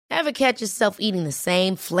Ever catch yourself eating the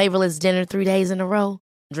same flavorless dinner 3 days in a row?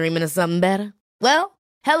 Dreaming of something better? Well,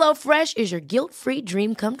 HelloFresh is your guilt-free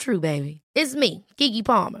dream come true, baby. It's me, Keke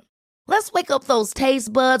Palmer. Let's wake up those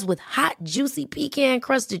taste buds with hot, juicy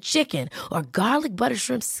pecan-crusted chicken or garlic butter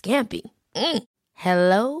shrimp scampi.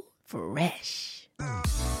 Hello Fresh.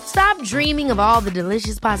 Stop dreaming of all the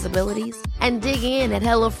delicious possibilities and dig in at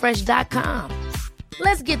HelloFresh.com.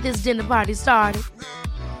 Let's get this dinner party started.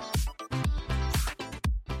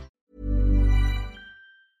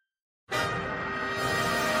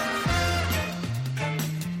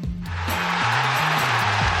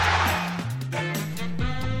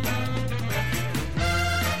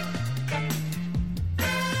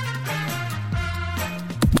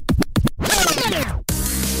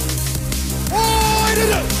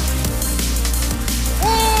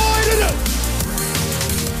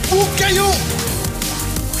 Bukayo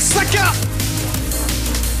Saka.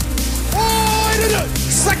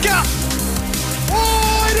 Saka.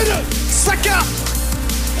 Saka.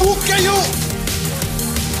 Bukayo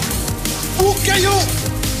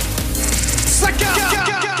Saka.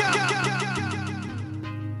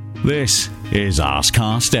 This is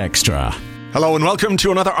Arsecast Extra. Hello and welcome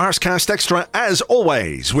to another Arsecast Extra, as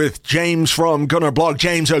always, with James from Gunner Blog.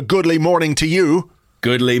 James, a goodly morning to you.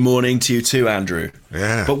 Goodly morning to you too, Andrew.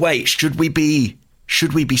 Yeah. But wait, should we be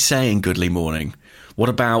saying goodly morning? What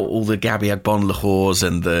about all the Gabby Agbonlahors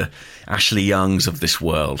and the Ashley Youngs of this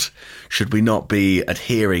world? Should we not be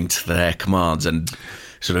adhering to their commands and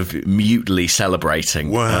sort of mutely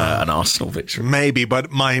celebrating an Arsenal victory? Maybe, but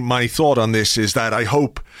my thought on this is that I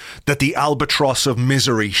hope that the albatross of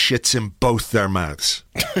misery shits in both their mouths.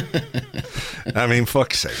 I mean,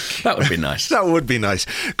 fuck's sake. That would be nice. That would be nice.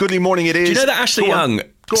 Goodly morning it is. Do you know that Ashley Young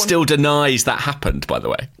still denies that happened, by the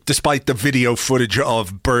way? Despite the video footage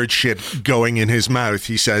of bird shit going in his mouth,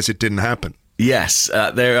 he says it didn't happen. Yes,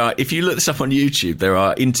 there are. If you look this up on YouTube, there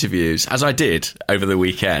are interviews, as I did over the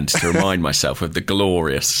weekend, to remind myself of the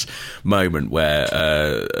glorious moment where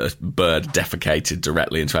a bird defecated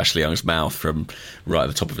directly into Ashley Young's mouth from right at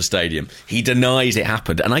the top of a stadium. He denies it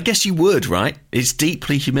happened, and I guess you would, right? It's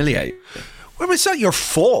deeply humiliating. Well, it's not your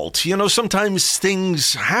fault. You know, sometimes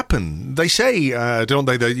things happen. They say, don't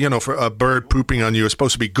they, that, you know, for a bird pooping on you is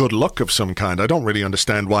supposed to be good luck of some kind. I don't really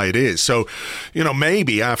understand why it is. So, you know,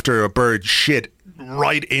 maybe after a bird shit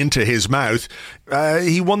right into his mouth,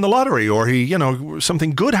 he won the lottery, or he, you know,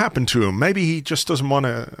 something good happened to him. Maybe he just doesn't want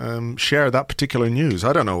to share that particular news.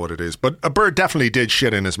 I don't know what it is. But a bird definitely did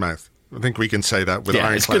shit in his mouth. I think we can say that with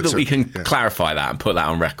iron. It's good that we can clarify that and put that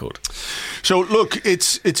on record. So, look,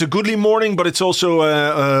 it's a goodly morning, but it's also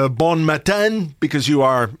a bon matin, because you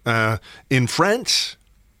are in France.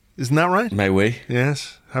 Isn't that right? May we?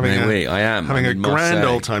 Yes. I am. Having a grand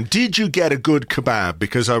old time. Did you get a good kebab?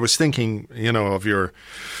 Because I was thinking, you know, of your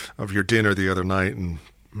dinner the other night, and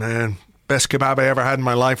man, best kebab I ever had in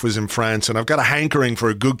my life was in France, and I've got a hankering for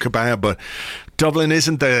a good kebab, but Dublin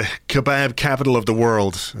isn't the kebab capital of the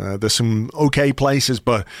world. There's some okay places,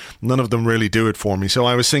 but none of them really do it for me. So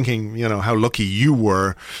I was thinking, you know, how lucky you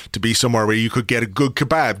were to be somewhere where you could get a good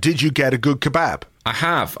kebab. Did you get a good kebab? I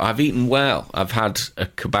have. I've eaten well. I've had a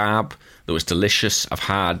kebab that was delicious. I've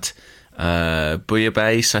had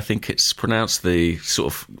bouillabaisse, I think it's pronounced, the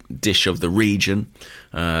sort of dish of the region.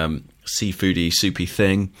 Seafoody, soupy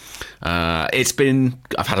thing.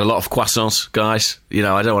 I've had a lot of croissants, guys. You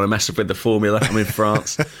know, I don't want to mess up with the formula. I'm in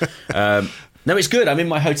France. No, it's good. I'm in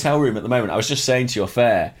my hotel room at the moment. I was just saying to you off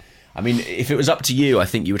air, I mean, if it was up to you, I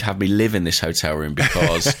think you would have me live in this hotel room,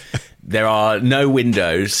 because there are no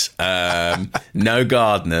windows, no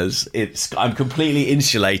gardeners. I'm completely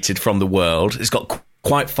insulated from the world. It's got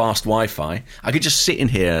quite fast Wi-Fi. I could just sit in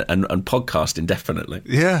here and podcast indefinitely.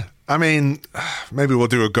 Yeah. I mean, maybe we'll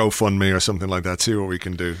do a GoFundMe or something like that, see what we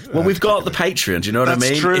can do. Well, we've got the Patreon, do you know what I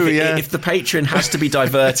mean? That's true, yeah. If the Patreon has to be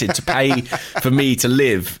diverted to pay for me to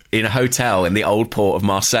live in a hotel in the old port of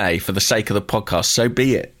Marseille for the sake of the podcast, so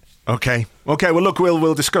be it. Okay, well, look,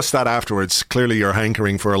 we'll discuss that afterwards. Clearly you're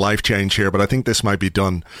hankering for a life change here, but I think this might be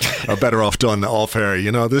done, or better off done off air.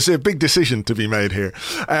 You know, there's a big decision to be made here.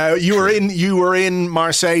 You were in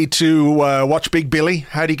Marseille to watch Big Billy.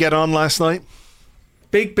 How did he get on last night?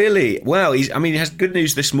 Big Billy, well, he has good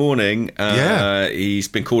news this morning. He's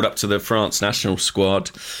been called up to the France national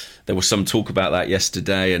squad. There was some talk about that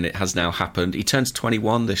yesterday, and it has now happened. He turns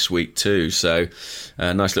 21 this week too, so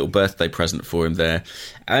a nice little birthday present for him there.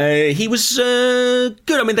 He was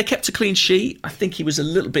good. I mean, they kept a clean sheet. I think he was a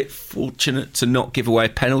little bit fortunate to not give away a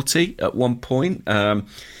penalty at one point.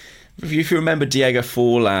 If you remember Diego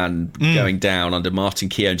Forlan going down under Martin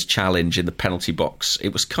Keown's challenge in the penalty box,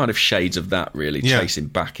 it was kind of shades of that, really, chasing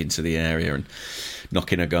back into the area and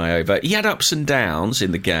knocking a guy over. He had ups and downs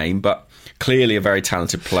in the game, but clearly a very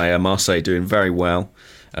talented player. Marseille doing very well.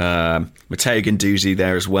 Matteo Guendouzi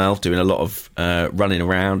there as well, doing a lot of running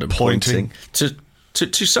around and pointing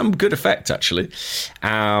to some good effect, actually.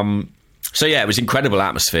 So, yeah, it was incredible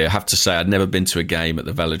atmosphere. I have to say, I'd never been to a game at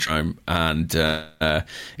the Velodrome, and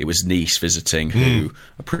it was Nice visiting, who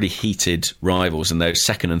are pretty heated rivals, and they're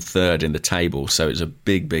second and third in the table, so it was a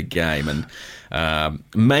big, big game. And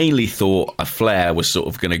mainly thought a flare was sort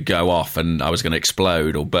of going to go off and I was going to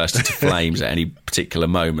explode or burst into flames at any particular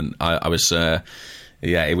moment. I was...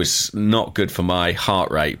 it was not good for my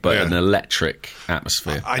heart rate, but an electric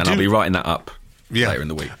atmosphere. I'll be writing that up later in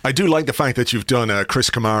the week. I do like the fact that you've done a Chris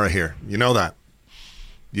Kamara here. You know that?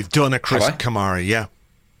 You've done a Chris Kamara, yeah.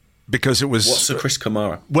 Because it was... What's a Chris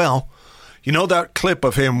Kamara? Well, you know that clip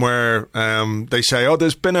of him where they say,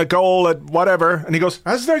 there's been a goal at whatever, and he goes,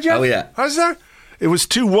 has there, Jeff? Oh, yeah. Has there? It was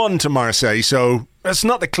 2-1 to Marseille, so it's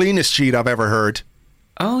not the cleanest sheet I've ever heard.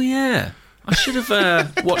 Oh, yeah. I should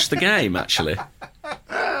have watched the game, actually.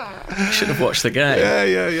 Should have watched the game.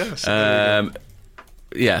 Yeah.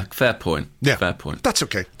 Yeah, fair point. Yeah, fair point. That's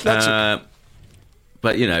okay. That's okay.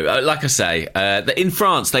 But, you know, like I say, in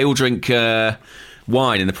France, they all drink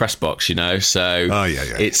wine in the press box, you know, so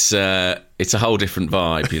it's a whole different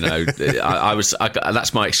vibe, you know.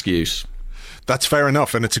 That's my excuse. That's fair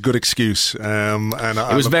enough, and it's a good excuse. And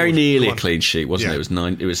it was very nearly a clean sheet, wasn't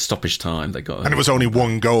it? It was stoppage time. They got, and it was only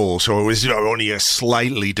one goal, so it was only a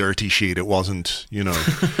slightly dirty sheet. It wasn't,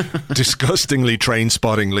 disgustingly,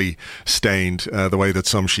 train-spottingly stained the way that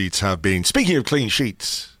some sheets have been. Speaking of clean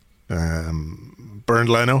sheets, Bernd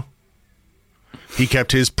Leno, he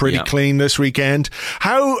kept his pretty clean this weekend.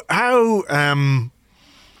 How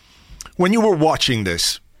when you were watching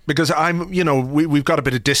this? Because we've got a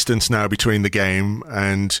bit of distance now between the game,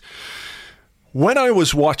 and when I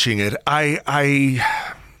was watching it, I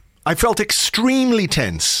felt extremely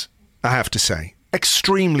tense, I have to say.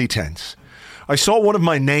 Extremely tense. I saw one of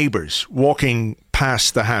my neighbours walking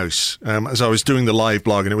past the house as I was doing the live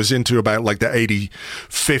blog, and it was into about like the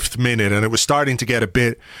 85th minute, and it was starting to get a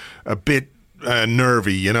bit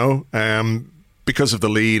nervy, because of the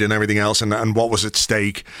lead and everything else and what was at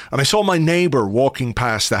stake. And I saw my neighbour walking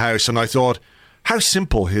past the house, and I thought, how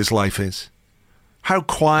simple his life is. How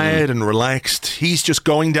quiet and relaxed. He's just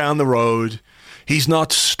going down the road. He's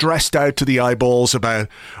not stressed out to the eyeballs about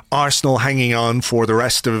Arsenal hanging on for the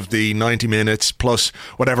rest of the 90 minutes plus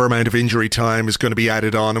whatever amount of injury time is going to be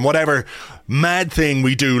added on, and whatever mad thing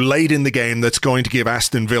we do late in the game that's going to give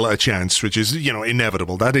Aston Villa a chance, which is,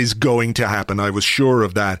 inevitable. That is going to happen. I was sure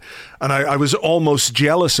of that. And I was almost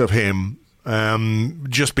jealous of him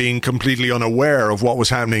just being completely unaware of what was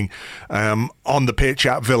happening on the pitch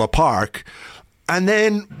at Villa Park. And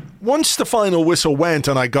then once the final whistle went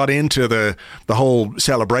and I got into the whole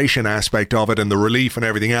celebration aspect of it and the relief and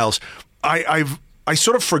everything else, I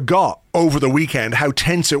sort of forgot over the weekend how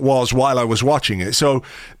tense it was while I was watching it. So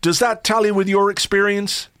does that tally with your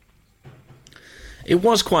experience? It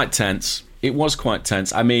was quite tense.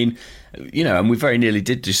 I mean, and we very nearly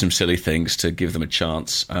did do some silly things to give them a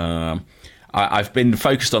chance. I've been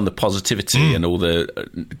focused on the positivity and all the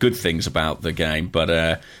good things about the game, but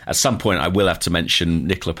at some point I will have to mention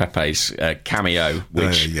Nicola Pepe's cameo,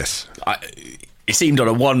 which it seemed on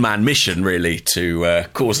a one-man mission, really, to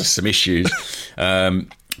cause us some issues. But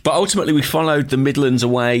ultimately we followed the Midlands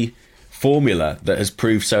away formula that has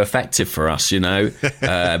proved so effective for us,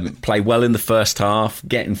 play well in the first half,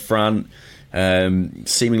 get in front,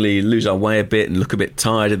 seemingly lose our way a bit and look a bit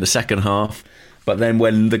tired in the second half. But then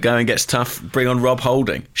when the going gets tough, bring on Rob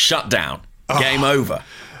Holding. Shut down. Game over.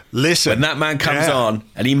 Listen. When that man comes on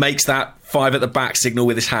and he makes that 5 at the back signal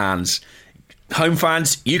with his hands, home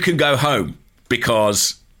fans, you can go home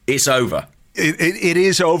because it's over. It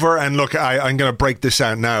is over, and look, I'm going to break this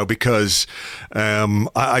out now because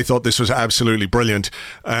I thought this was absolutely brilliant.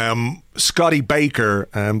 Scotty Baker,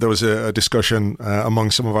 there was a discussion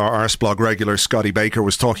among some of our Arseblog regulars. Scotty Baker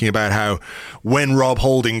was talking about how when Rob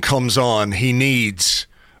Holding comes on, he needs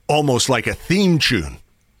almost like a theme tune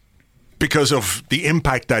because of the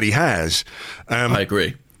impact that he has. I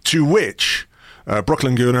agree. To which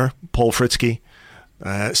Brooklyn Gooner, Paul Fritzky,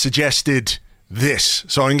 suggested this.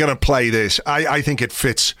 So I'm going to play this. I think it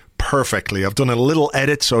fits perfectly. I've done a little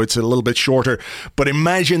edit, so it's a little bit shorter. But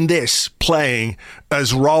imagine this playing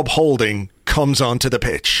as Rob Holding comes onto the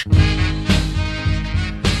pitch.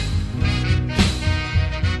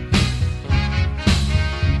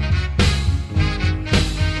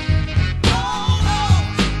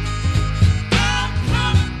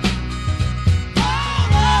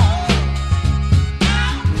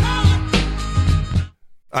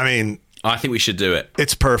 I mean, I think we should do it.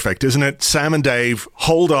 it's perfect, isn't it? Sam and Dave,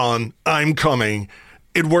 hold on, I'm coming.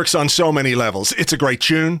 It works on so many levels. It's a great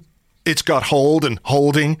tune. It's got hold and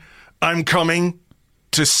holding. I'm coming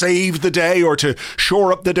to save the day or to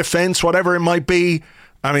shore up the defense, whatever it might be.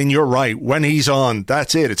 I mean, you're right. When he's on,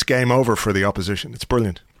 that's it. It's game over for the opposition. It's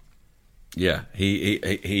brilliant. Yeah,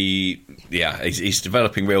 he's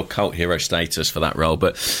developing real cult hero status for that role.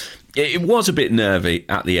 But it was a bit nervy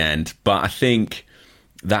at the end, but I think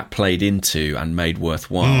that played into and made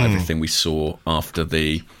worthwhile everything we saw after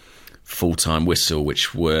the full-time whistle,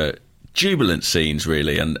 which were jubilant scenes,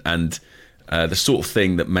 really, and the sort of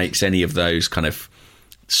thing that makes any of those kind of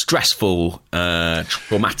stressful,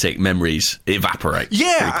 traumatic memories evaporate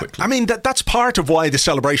pretty quickly. I mean, that's part of why the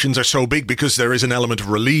celebrations are so big, because there is an element of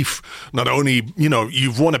relief. Not only,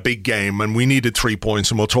 you've won a big game and we needed 3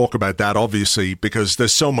 points, and we'll talk about that, obviously, because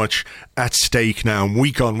there's so much at stake now. And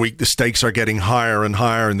week on week, the stakes are getting higher and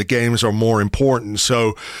higher and the games are more important.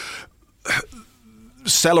 So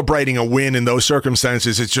celebrating a win in those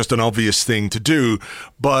circumstances is just an obvious thing to do.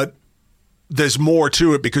 But there's more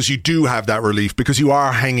to it, because you do have that relief, because you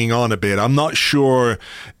are hanging on a bit. I'm not sure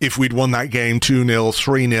if we'd won that game 2-0,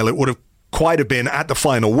 3-0, it would have quite have been, at the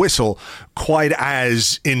final whistle, quite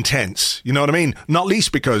as intense. You know what I mean? Not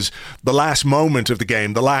least because the last moment of the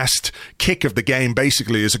game, the last kick of the game,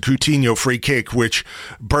 basically is a Coutinho free kick, which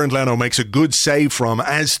Bernd Leno makes a good save from,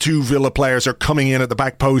 as two Villa players are coming in at the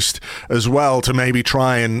back post as well to maybe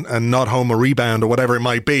try and not home a rebound or whatever it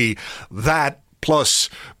might be. That plus,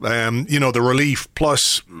 the relief,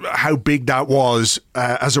 plus how big that was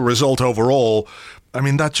as a result overall. I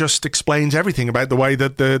mean, that just explains everything about the way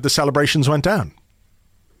that the celebrations went down.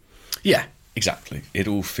 Yeah, exactly. It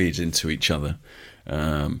all feeds into each other.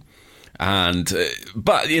 But,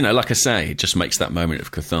 like I say, it just makes that moment of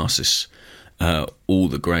catharsis all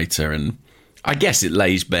the greater. And I guess it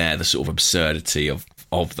lays bare the sort of absurdity of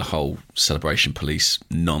the whole celebration police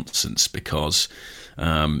nonsense, because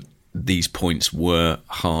these points were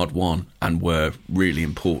hard won and were really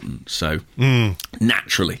important. So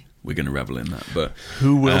naturally, we're going to revel in that. But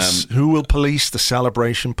who will police the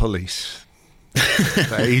celebration police?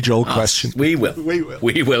 The age-old question. We will.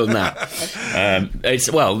 We will now.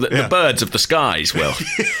 The birds of the skies will.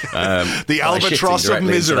 The albatross of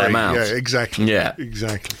misery. Yeah, exactly. Yeah,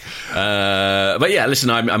 exactly. But yeah, listen.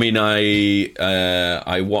 I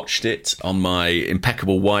watched it on my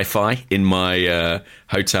impeccable Wi-Fi in my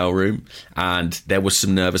hotel room, and there was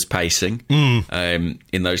some nervous pacing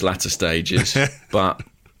in those latter stages, but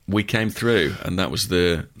we came through, and that was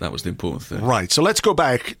the important thing. Right, so let's go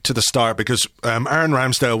back to the start, because Aaron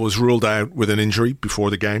Ramsdale was ruled out with an injury before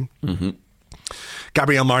the game. Mm-hmm.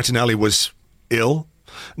 Gabriel Martinelli was ill.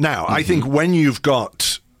 Now, I think when you've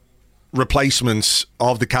got replacements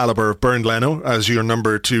of the caliber of Bernd Leno as your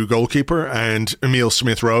number 2 goalkeeper, and Emile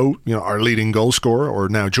Smith-Rowe, our leading goal scorer, or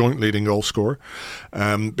now joint leading goal scorer,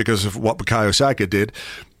 because of what Bukayo Saka did,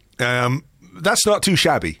 that's not too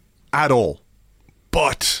shabby at all.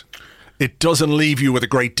 But it doesn't leave you with a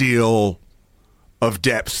great deal of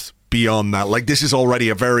depth beyond that. Like, this is already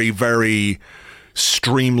a very, very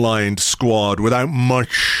streamlined squad without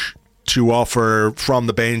much to offer from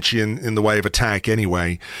the bench in the way of attack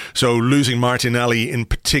anyway. So losing Martinelli in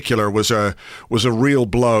particular was a real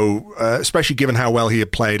blow, especially given how well he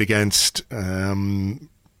had played against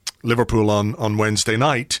Liverpool on Wednesday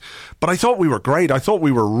night. But I thought we were great. I thought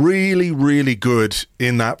we were really, really good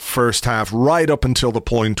in that first half, right up until the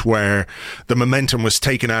point where the momentum was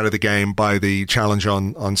taken out of the game by the challenge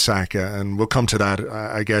on Saka. And we'll come to that,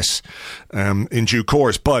 I guess, in due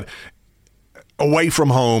course. But away from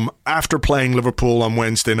home, after playing Liverpool on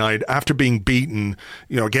Wednesday night, after being beaten,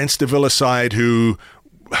 against the Villa side who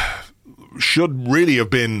should really have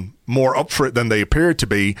been more up for it than they appeared to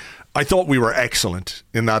be, I thought we were excellent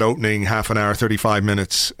in that opening half an hour, 35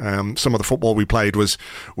 minutes. Some of the football we played was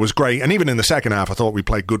great. And even in the second half, I thought we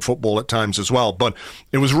played good football at times as well. But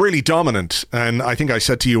it was really dominant. And I think I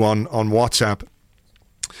said to you on WhatsApp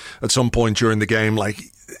at some point during the game, like,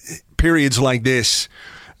 periods like this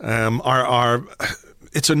are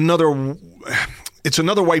it's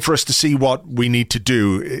another way for us to see what we need to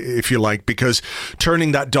do, if you like, because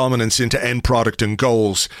turning that dominance into end product and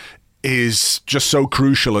goals is just so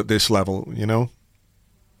crucial at this level,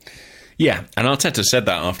 Yeah, and Arteta said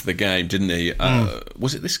that after the game, didn't he?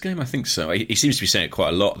 Was it this game? I think so. He seems to be saying it quite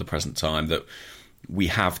a lot at the present time, that we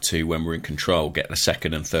have to, when we're in control, get the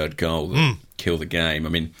second and third goal and kill the game. I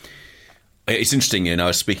mean, it's interesting, I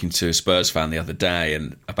was speaking to a Spurs fan the other day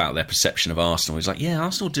and about their perception of Arsenal. He's like, yeah,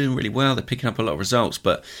 Arsenal are doing really well. They're picking up a lot of results,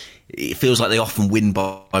 but it feels like they often win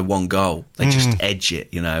by 1 goal. They just edge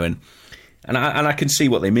it, and And I can see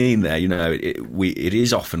what they mean there. You know, it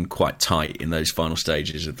is often quite tight in those final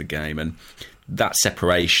stages of the game, and that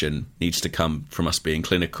separation needs to come from us being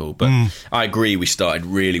clinical. But I agree, we started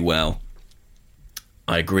really well.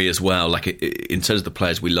 I agree as well, like in terms of the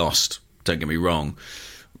players we lost, don't get me wrong,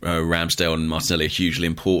 Ramsdale and Martinelli are hugely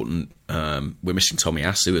important. We're missing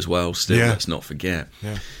Tomiyasu as well still, let's not forget.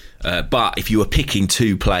 But if you were picking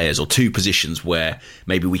two players or two positions where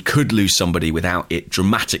maybe we could lose somebody without it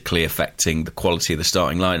dramatically affecting the quality of the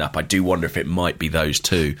starting lineup, I do wonder if it might be those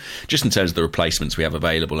two. Just in terms of the replacements we have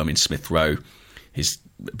available, I mean, Smith Rowe, his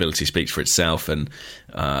ability speaks for itself, and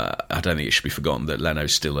I don't think it should be forgotten that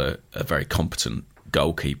Leno's still a very competent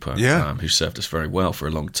goalkeeper who served us very well for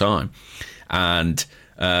a long time. And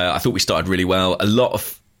I thought we started really well. A lot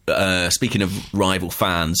of, speaking of rival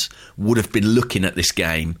fans, would have been looking at this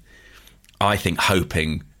game, I think,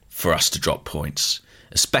 hoping for us to drop points,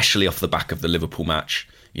 especially off the back of the Liverpool match.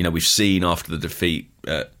 You know, we've seen after the defeat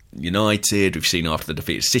at United, we've seen after the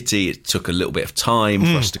defeat at City, it took a little bit of time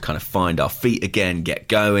for us to kind of find our feet again, get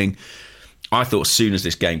going. I thought as soon as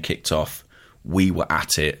this game kicked off, we were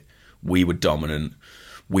at it, we were dominant,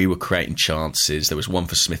 we were creating chances. There was one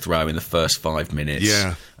for Smith Rowe in the first 5 minutes.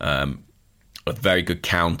 A very good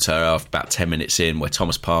counter after about 10 minutes in where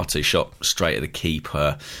Thomas Partey shot straight at the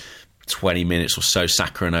keeper. 20 minutes or so,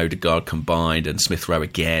 Saka and Odegaard combined, and Smith Rowe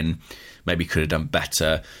again. Maybe could have done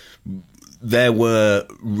better. There were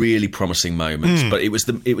really promising moments, but it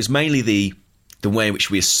was mainly the way in which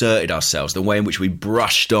we asserted ourselves, the way in which we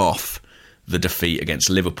brushed off the defeat against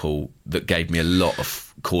Liverpool that gave me a lot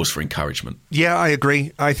of cause for encouragement. Yeah, I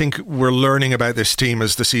agree. I think we're learning about this team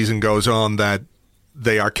as the season goes on that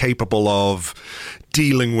they are capable of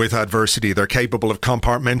dealing with adversity. They're capable of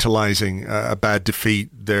compartmentalizing a bad defeat.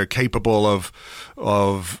 They're capable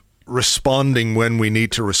of responding when we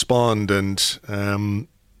need to respond. And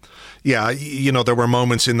you know, there were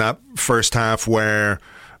moments in that first half where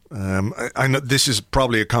I know this is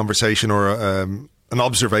probably a conversation or an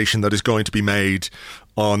observation that is going to be made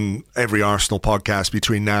on every Arsenal podcast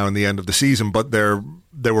between now and the end of the season. But there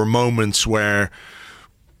were moments where,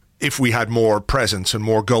 if we had more presence and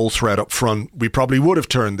more goal threat up front, we probably would have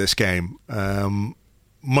turned this game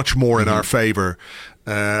much more in our favour.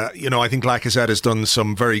 You know, I think Lacazette has done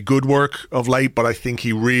some very good work of late, but I think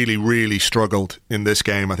he really, really struggled in this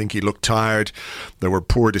game. I think he looked tired. There were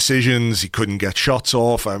poor decisions. He couldn't get shots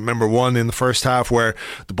off. I remember one in the first half where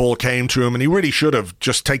the ball came to him and he really should have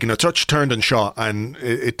just taken a touch, turned and shot, and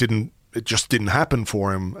it just didn't happen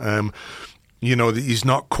for him. You know, he's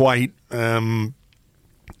not quite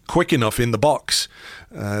quick enough in the box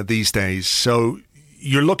these days. So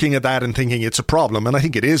you're looking at that and thinking it's a problem, and I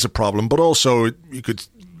think it is a problem, but also you could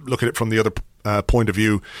look at it from the other point of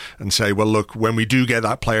view and say, well, look, when we do get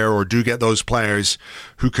that player or do get those players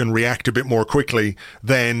who can react a bit more quickly,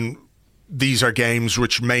 then these are games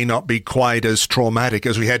which may not be quite as traumatic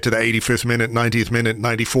as we head to the 85th minute, 90th minute,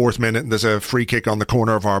 94th minute, and there's a free kick on the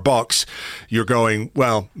corner of our box. You're going,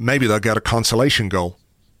 well, maybe they'll get a consolation goal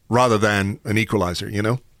rather than an equaliser, you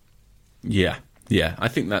know? Yeah. I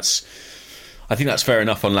think that's fair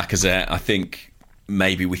enough on Lacazette. I think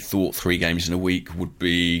maybe we thought 3 games in a week would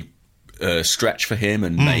be a stretch for him,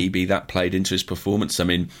 and maybe that played into his performance. I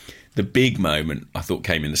mean, the big moment I thought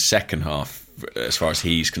came in the second half, as far as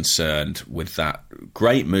he's concerned, with that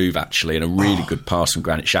great move actually, and a really good pass from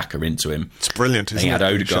Granit Xhaka into him. It's brilliant, isn't it? He had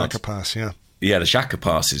Odegaard. The Xhaka pass, yeah. Yeah, the Xhaka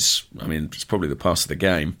pass is, I mean, it's probably the pass of the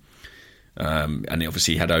game. And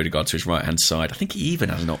obviously he had Odegaard to his right-hand side. I think he even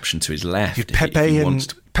had an option to his left.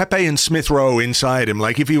 Pepe and Smith Rowe inside him.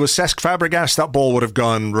 Like, if he was Cesc Fabregas, that ball would have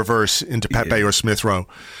gone reverse into Pepe or Smith Rowe.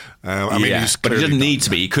 I mean, but he doesn't need to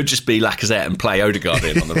be. He could just be Lacazette and play Odegaard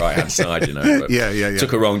in on the right-hand side, you know. But yeah.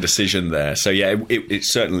 Took a wrong decision there. So, yeah, it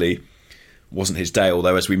certainly wasn't his day,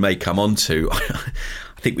 although, as we may come on to,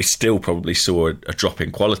 I think we still probably saw a drop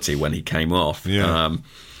in quality when he came off. Yeah.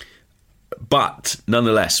 But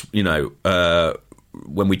nonetheless, you know,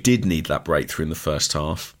 when we did need that breakthrough in the first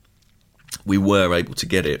half, we were able to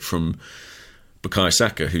get it from Bukayo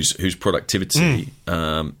Saka, whose productivity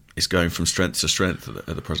is going from strength to strength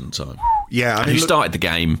at the present time. Yeah, and who started the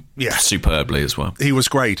game superbly as well. He was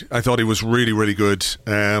great. I thought he was really, really good.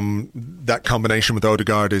 That combination with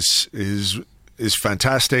Odegaard is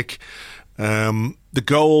fantastic. The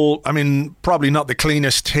goal, I mean, probably not the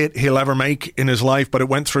cleanest hit he'll ever make in his life, but it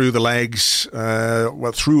went through the legs,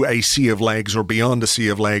 through a sea of legs or beyond a sea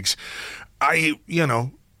of legs. I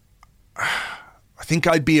think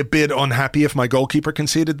I'd be a bit unhappy if my goalkeeper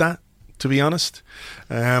conceded that, to be honest.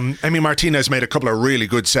 Martinez made a couple of really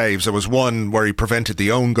good saves. There was one where he prevented the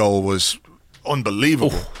own goal, was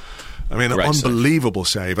unbelievable. I mean, Great unbelievable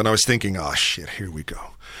save. And I was thinking, oh, shit, here we go.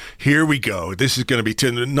 Here we go. This is going to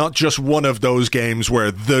be not just one of those games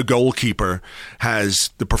where the goalkeeper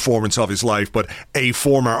has the performance of his life, but a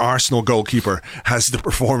former Arsenal goalkeeper has the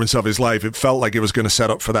performance of his life. It felt like it was going to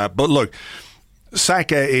set up for that. But look,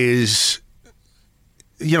 Saka is,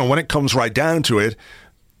 when it comes right down to it,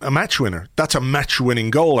 a match winner. That's a match-winning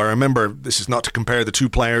goal. I remember, this is not to compare the two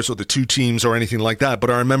players or the two teams or anything like that, but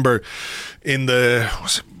I remember in I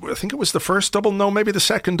think it was the first double, no, maybe the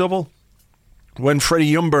second double, when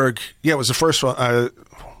Freddie Ljungberg, it was the first one.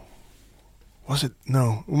 Was it?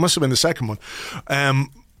 No, it must have been the second one.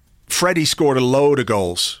 Freddie scored a load of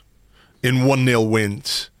goals in 1-0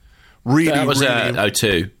 wins. Really, that was really,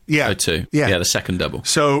 0-2. Yeah, 0-2. Yeah, the second double.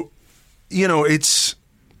 So, it's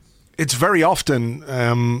very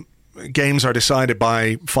often games are decided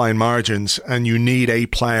by fine margins, and you need a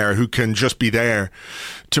player who can just be there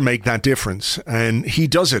to make that difference. And he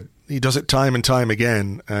does it. He does it time and time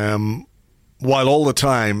again. While all the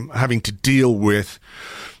time having to deal with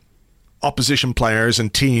opposition players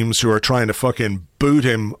and teams who are trying to fucking boot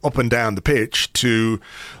him up and down the pitch to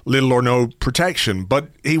little or no protection. But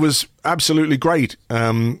he was absolutely great.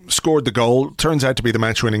 Scored the goal. Turns out to be the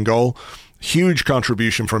match-winning goal. Huge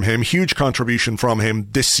contribution from him. Huge contribution from him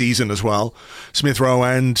this season as well. Smith Rowe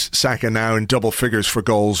and Saka now in double figures for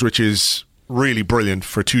goals, which is really brilliant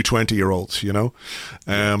for two 20-year-olds,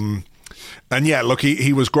 And yeah, look,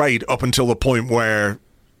 he was great up until the point where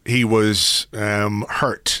he was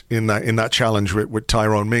hurt in that challenge with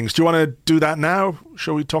Tyrone Mings. Do you want to do that now?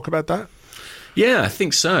 Shall we talk about that? Yeah, I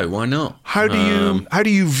think so. Why not? How do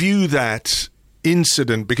you view that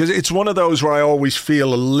incident? Because it's one of those where I always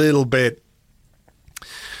feel a little bit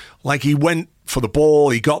like he went for the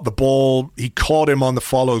ball, he got the ball, he caught him on the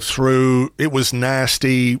follow through. It was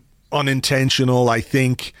nasty. Unintentional, I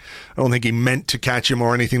think. I don't think he meant to catch him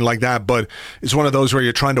or anything like that, but it's one of those where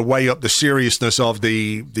you're trying to weigh up the seriousness of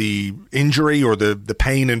the injury or the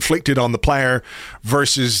pain inflicted on the player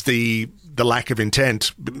versus the lack of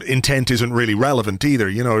intent. Intent isn't really relevant either.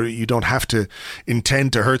 You don't have to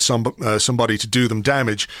intend to hurt somebody to do them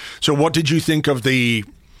damage. So what did you think of the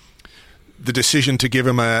decision to give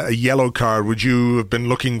him a yellow card? Would you have been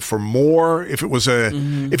looking for more if it was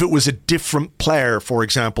a different player, for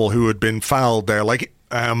example, who had been fouled there? Like,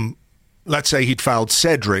 let's say he'd fouled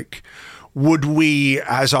Cedric. Would we,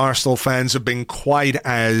 as Arsenal fans, have been quite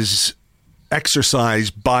as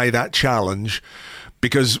exercised by that challenge?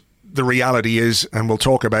 Because the reality is, and we'll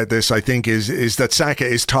talk about this, I think, is that Saka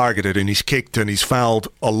is targeted and he's kicked and he's fouled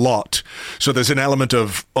a lot. So there's an element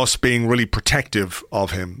of us being really protective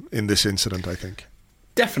of him in this incident, I think.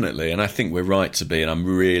 Definitely, and I think we're right to be, and I'm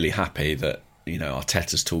really happy that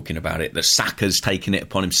Arteta's talking about it, that Saka's taken it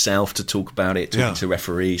upon himself to talk about it, talking to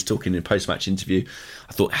referees, talking in a post-match interview.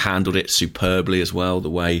 I thought handled it superbly as well, the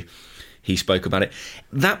way he spoke about it.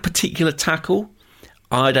 That particular tackle,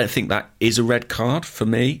 I don't think that is a red card for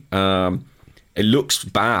me. It looks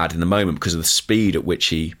bad in the moment because of the speed at which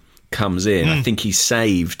he comes in. I think he's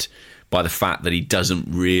saved by the fact that he doesn't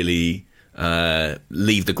really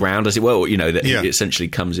leave the ground, as it were. He essentially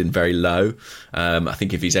comes in very low. I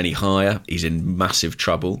think if he's any higher, he's in massive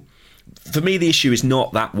trouble. For me, the issue is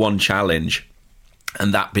not that one challenge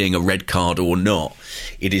and that being a red card or not.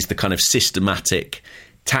 It is the kind of systematic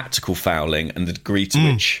tactical fouling and the degree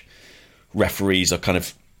to which referees are kind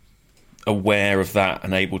of aware of that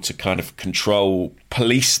and able to kind of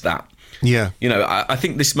police that. Yeah. I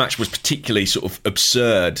think this match was particularly sort of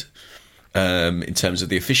absurd in terms of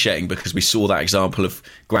the officiating, because we saw that example of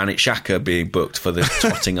Granit Xhaka being booked for the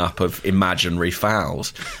totting up of imaginary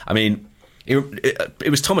fouls. I mean, it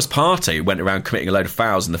was Thomas Partey who went around committing a load of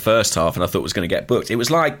fouls in the first half and I thought was going to get booked. It was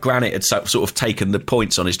like Granit had sort of taken the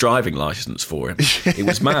points on his driving licence for him. It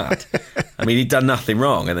was mad. I mean, he'd done nothing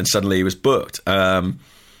wrong and then suddenly he was booked. But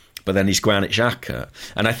then he's Granit Xhaka.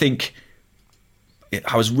 And I think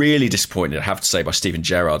I was really disappointed, I have to say, by Steven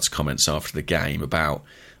Gerrard's comments after the game about,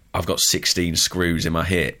 I've got 16 screws in my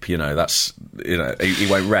hip. He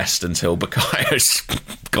won't rest until Bakayo's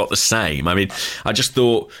got the same. I mean, I just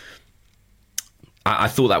thought... I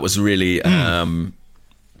thought that was really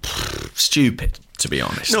stupid, to be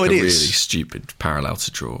honest. No, it is. Really stupid parallel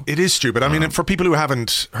to draw. It is stupid. I mean, for people who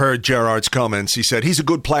haven't heard Gerrard's comments, he said, he's a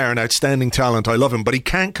good player, an outstanding talent, I love him, but he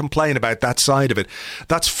can't complain about that side of it.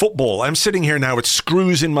 That's football. I'm sitting here now with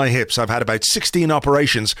screws in my hips. I've had about 16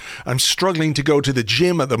 operations. I'm struggling to go to the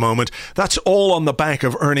gym at the moment. That's all on the back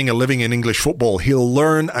of earning a living in English football. He'll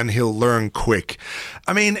learn, and he'll learn quick.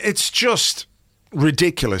 I mean, it's just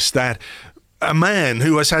ridiculous that a man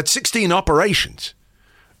who has had 16 operations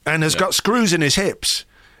and has got screws in his hips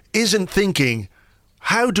isn't thinking,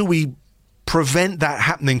 how do we prevent that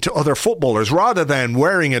happening to other footballers rather than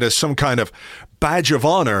wearing it as some kind of badge of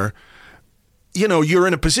honour. You know, you're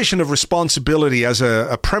in a position of responsibility as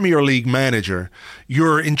a Premier League manager.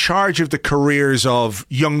 You're in charge of the careers of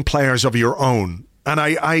young players of your own. And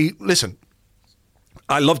I listen,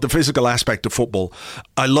 I love the physical aspect of football.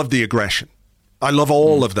 I love the aggression. I love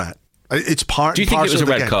all of that. It's part. Do you think it was a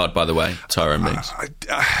red game. card, by the way, Tyrone Mings?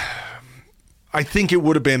 I think it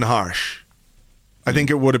would have been harsh.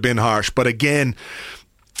 But again,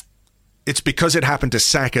 it's because it happened to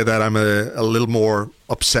Saka that I'm a little more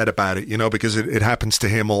upset about it, you know, because it happens to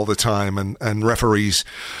him all the time, and referees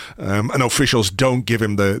and officials don't give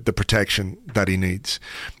him the protection that he needs.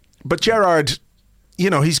 But Gerrard, you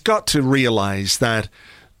know, he's got to realise that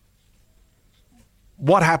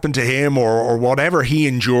what happened to him or whatever he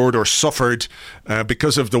endured or suffered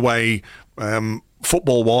because of the way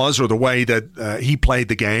football was or the way that he played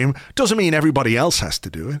the game doesn't mean everybody else has to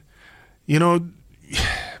do it. You know,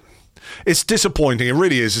 it's disappointing. It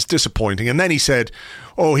really is. It's disappointing. And then he said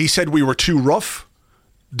we were too rough.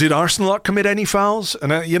 Did Arsenal not commit any fouls?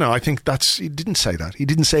 And, I think he didn't say that. He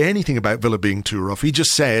didn't say anything about Villa being too rough. He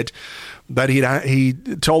just said that he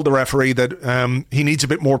told the referee that he needs a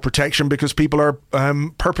bit more protection because people are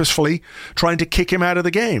purposefully trying to kick him out of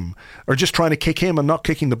the game or just trying to kick him and not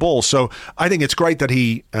kicking the ball. So I think it's great that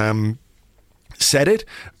he said it.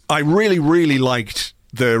 I really, really liked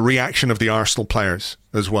the reaction of the Arsenal players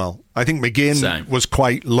as well. I think McGinn was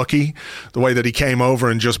quite lucky the way that he came over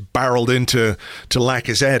and just barreled into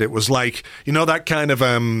Lacazette. It was like, you know, that kind of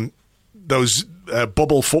those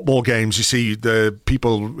bubble football games you see the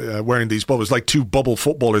people wearing these bubbles, like two bubble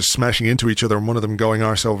footballers smashing into each other and one of them going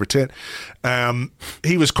arse over tit.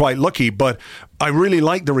 He was quite lucky, but I really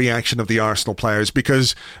like the reaction of the Arsenal players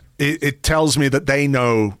because it tells me that they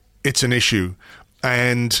know it's an issue.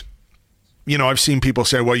 And you know, I've seen people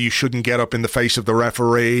say, well, you shouldn't get up in the face of the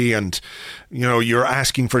referee and, you know, you're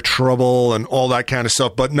asking for trouble and all that kind of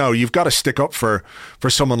stuff. But no, you've got to stick up for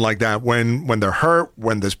someone like that when they're hurt,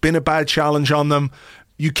 when there's been a bad challenge on them.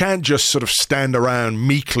 You can't just sort of stand around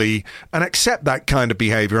meekly and accept that kind of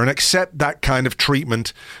behaviour and accept that kind of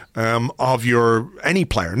treatment of any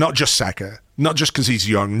player, not just Saka. Not just because he's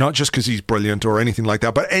young, not just because he's brilliant or anything like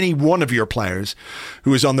that, but any one of your players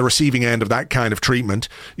who is on the receiving end of that kind of treatment,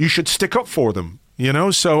 you should stick up for them, you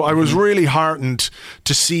know? So I was really heartened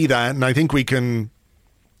to see that, and I think we can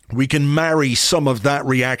marry some of that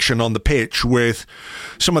reaction on the pitch with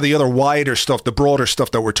some of the other wider stuff, the broader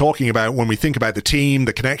stuff that we're talking about when we think about the team,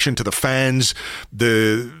 the connection to the fans,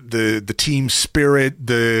 the team spirit,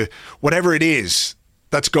 the whatever it is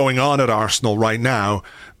that's going on at Arsenal right now.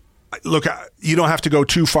 Look, you don't have to go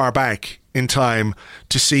too far back in time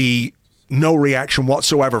to see no reaction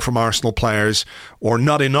whatsoever from Arsenal players or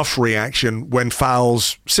not enough reaction when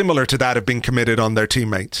fouls similar to that have been committed on their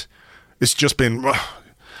teammates. It's just been,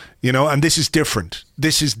 you know, and this is different.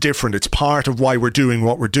 This is different. It's part of why we're doing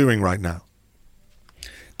what we're doing right now.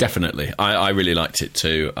 Definitely. I really liked it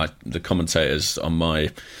too. The commentators on my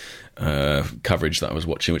coverage that I was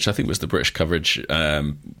watching, which I think was the British coverage,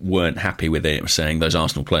 weren't happy with it. It was saying those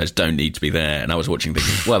Arsenal players don't need to be there, and I was watching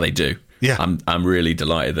thinking, well, they do. Yeah, I'm really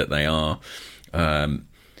delighted that they are.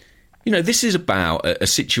 You know, this is about a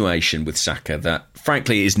situation with Saka that,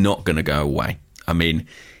 frankly, is not going to go away. I mean,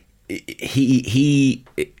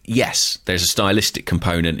 yes, there's a stylistic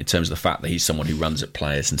component in terms of the fact that he's someone who runs at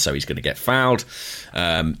players, and so he's going to get fouled.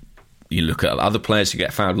 You look at other players who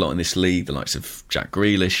get fouled a lot in this league, the likes of Jack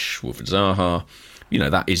Grealish, Wilfried Zaha. You know,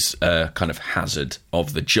 that is a kind of hazard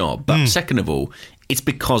of the job. But second of all, it's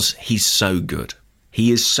because he's so good.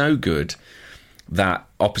 He is so good that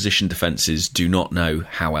opposition defences do not know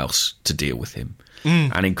how else to deal with him.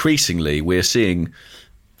 And increasingly, we're seeing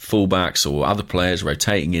fullbacks or other players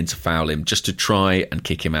rotating in to foul him just to try and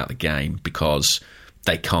kick him out of the game because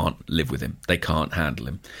they can't live with him. They can't handle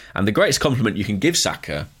him. And the greatest compliment you can give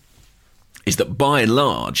Saka is that by and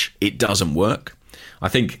large, it doesn't work. I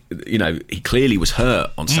think, you know, he clearly was hurt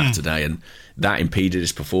on Saturday and that impeded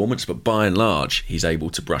his performance, but by and large, he's able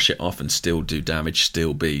to brush it off and still do damage,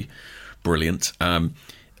 still be brilliant.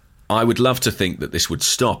 I would love to think that this would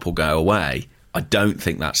stop or go away. I don't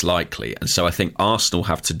think that's likely. And so I think Arsenal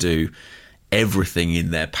have to do everything in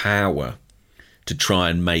their power to try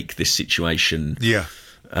and make this situation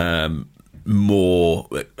more,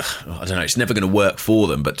 I don't know, it's never going to work for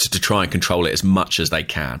them, but to try and control it as much as they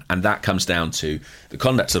can. And that comes down to the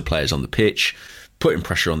conduct of the players on the pitch, putting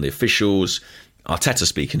pressure on the officials, Arteta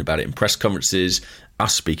speaking about it in press conferences,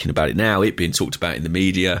 us speaking about it now, it being talked about in the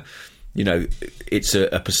media. it's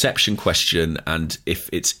a perception question, and if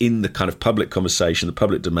it's in the kind of public conversation, the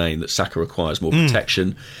public domain, that Saka requires more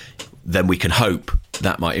protection, then we can hope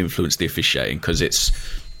that might influence the officiating, because it's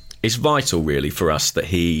vital, really, for us that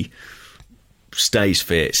he stays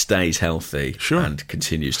fit, stays healthy, and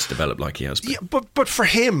continues to develop like he has been. Yeah, but for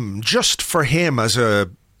him, just for him as a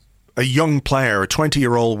young player, a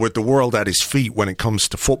 20-year-old with the world at his feet when it comes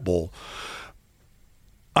to football,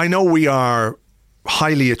 I know we are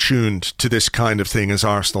highly attuned to this kind of thing as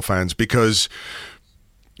Arsenal fans, because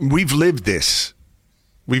we've lived this.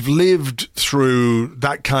 We've lived through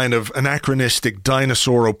that kind of anachronistic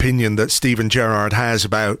dinosaur opinion that Steven Gerrard has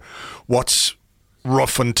about what's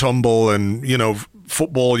rough and tumble, and,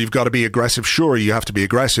 football, you've got to be aggressive. Sure, you have to be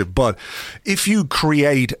aggressive, but if you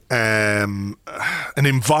create an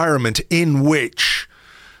environment in which,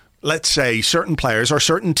 let's say, certain players or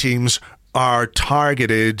certain teams are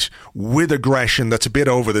targeted with aggression that's a bit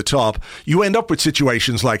over the top, you end up with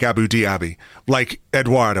situations like Abu Diaby, like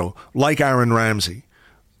Eduardo, like Aaron Ramsey,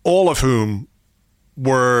 all of whom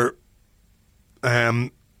were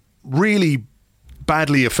really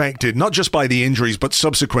badly affected, not just by the injuries, but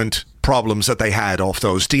subsequent problems that they had off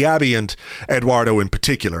those. Diaby and Eduardo in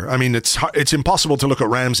particular. I mean, it's impossible to look at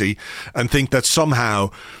Ramsey and think that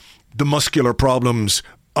somehow the muscular problems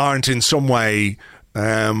aren't in some way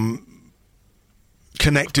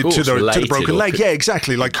connected to the broken leg. Yeah,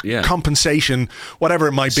 exactly. Compensation, whatever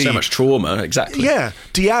it might be. So much trauma, exactly. Yeah.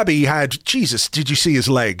 Diaby had, Jesus, did you see his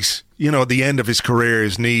legs? At the end of his career,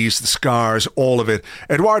 his knees, the scars, all of it.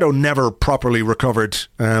 Eduardo never properly recovered.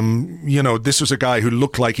 This was a guy who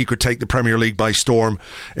looked like he could take the Premier League by storm,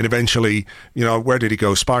 and eventually, where did he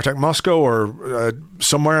go? Spartak Moscow or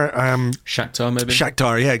somewhere? Shakhtar, maybe?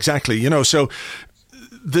 Shakhtar, yeah, exactly. So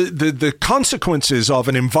the consequences of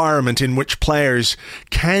an environment in which players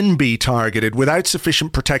can be targeted without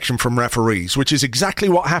sufficient protection from referees, which is exactly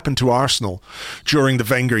what happened to Arsenal during the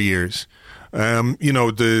Wenger years.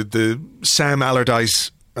 The Sam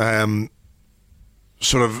Allardyce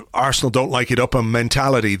sort of Arsenal don't like it up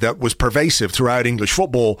mentality that was pervasive throughout English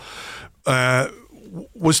football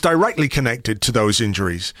was directly connected to those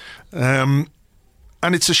injuries. And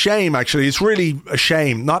it's a shame, actually. It's really a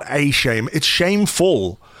shame, not a shame. It's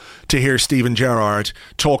shameful to hear Steven Gerrard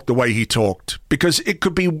talk the way he talked, because it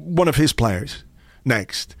could be one of his players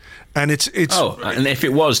next. And it's and if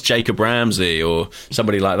it was Jacob Ramsey or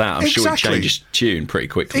somebody like that, I'm sure he'd change his tune pretty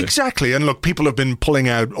quickly. Exactly. And look, people have been pulling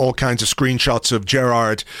out all kinds of screenshots of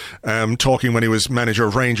Gerrard talking when he was manager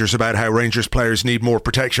of Rangers about how Rangers players need more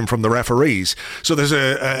protection from the referees. So there's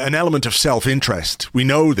an element of self-interest. We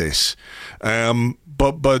know this.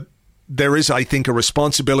 But there is, I think, a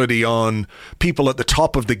responsibility on people at the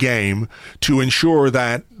top of the game to ensure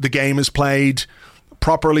that the game is played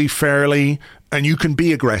properly, fairly, and you can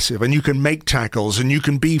be aggressive and you can make tackles and you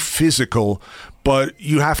can be physical, but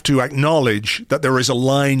you have to acknowledge that there is a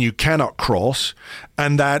line you cannot cross,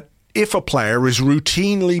 and that if a player is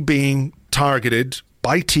routinely being targeted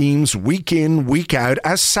by teams week in, week out,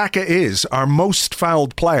 as Saka is, our most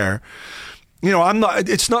fouled player,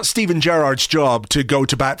 it's not Steven Gerrard's job to go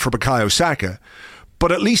to bat for Bukayo Saka,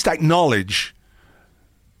 but at least acknowledge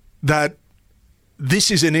that this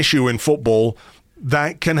is an issue in football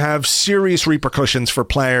that can have serious repercussions for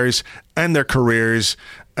players and their careers.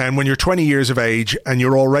 And when you're 20 years of age and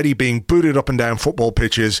you're already being booted up and down football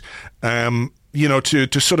pitches, to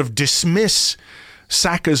sort of dismiss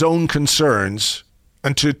Saka's own concerns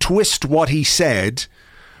and to twist what he said,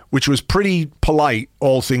 which was pretty polite,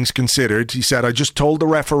 all things considered. He said, I just told the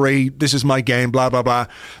referee, this is my game, blah, blah, blah.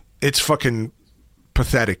 It's fucking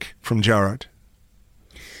pathetic from Gerrard.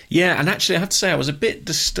 Yeah, and actually I have to say I was a bit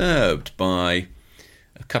disturbed by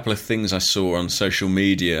a couple of things I saw on social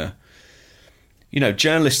media.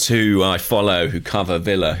 Journalists who I follow, who cover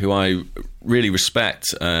Villa, who I really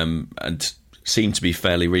respect and seem to be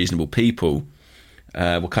fairly reasonable people,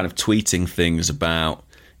 were kind of tweeting things about,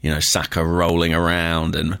 Saka rolling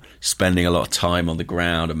around and spending a lot of time on the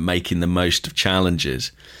ground and making the most of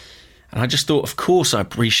challenges. And I just thought, of course, I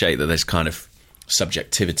appreciate that there's kind of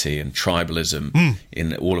subjectivity and tribalism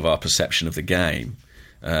in all of our perception of the game.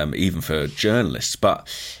 Even for journalists. But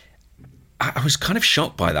I was kind of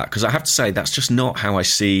shocked by that, because I have to say that's just not how I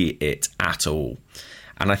see it at all.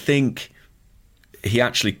 And I think he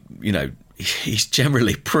actually, he's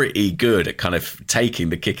generally pretty good at kind of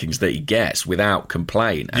taking the kickings that he gets without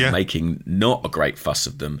complaint and making not a great fuss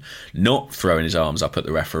of them, not throwing his arms up at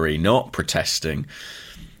the referee, not protesting.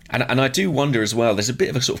 And I do wonder as well, there's a bit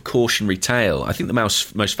of a sort of cautionary tale. I think the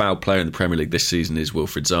most fouled player in the Premier League this season is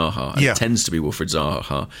Wilfried Zaha. And it tends to be Wilfried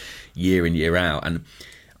Zaha year in, year out. And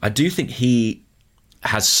I do think he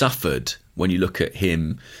has suffered when you look at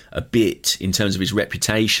him a bit in terms of his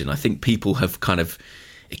reputation. I think people have kind of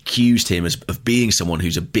accused him of being someone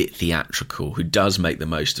who's a bit theatrical, who does make the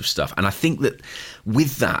most of stuff. And I think that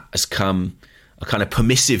with that has come a kind of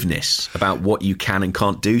permissiveness about what you can and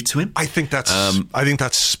can't do to him. I think that's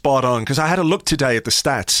spot on, because I had a look today at the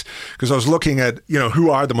stats, because I was looking at, who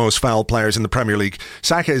are the most fouled players in the Premier League.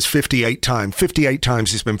 Saka is 58 times. 58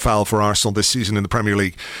 times he's been fouled for Arsenal this season in the Premier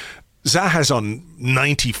League. Zaha's on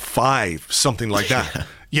 95, something like that,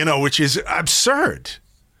 which is absurd.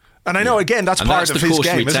 And I know, again, that's part of his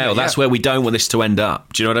game, isn't it? That's where we don't want this to end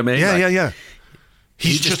up. Do you know what I mean? Yeah.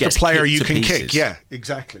 He's just a player you can kick. Yeah,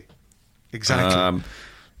 exactly.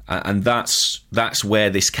 And that's where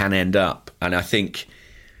this can end up. And I think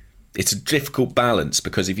it's a difficult balance,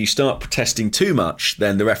 because if you start protesting too much,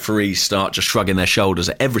 then the referees start just shrugging their shoulders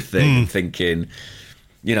at everything and thinking,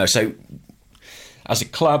 so as a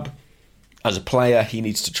club, as a player, he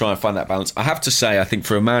needs to try and find that balance. I have to say, I think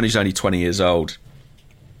for a man who's only 20 years old,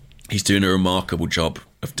 he's doing a remarkable job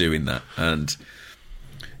of doing that. And,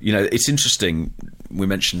 it's interesting. We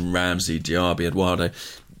mentioned Ramsey, Diaby, Eduardo.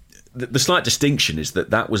 The slight distinction is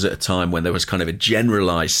that was at a time when there was kind of a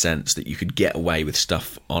generalised sense that you could get away with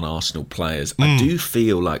stuff on Arsenal players. I do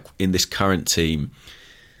feel like in this current team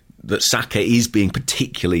that Saka is being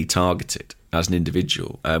particularly targeted as an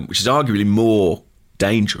individual, which is arguably more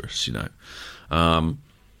dangerous, But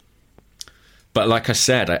like I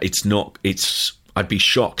said, I'd be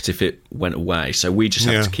shocked if it went away. So we just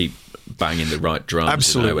have to keep banging the right drums,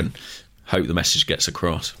 absolutely, and hope the message gets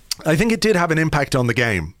across. I think it did have an impact on the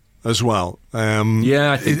game as well.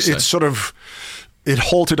 I think so. It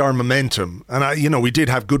halted our momentum, and we did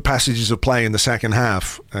have good passages of play in the second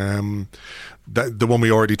half. The one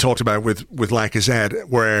we already talked about with Lacazette,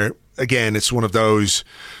 where again it's one of those.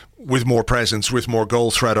 With more presence, with more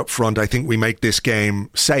goal threat up front, I think we make this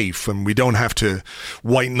game safe, and we don't have to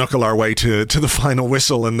white knuckle our way to the final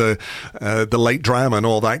whistle and the late drama and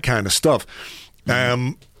all that kind of stuff.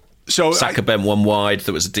 So Saka bent one wide.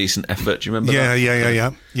 That was a decent effort. Do you remember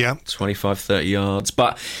that? Yeah. 25, 30 yards.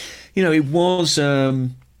 But it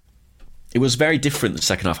was very different the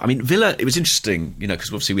second half. I mean, Villa. It was interesting, because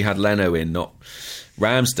obviously we had Leno in, not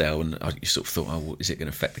Ramsdale, and you sort of thought, is it going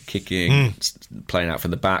to affect the kicking, playing out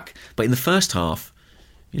from the back? But in the first half,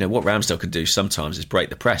 what Ramsdale could do sometimes is break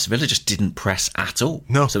the press. Villa just didn't press at all.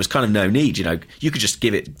 No. So there was kind of no need. You could just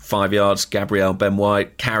give it 5 yards, Gabriel, Ben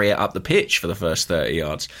White, carry it up the pitch for the first 30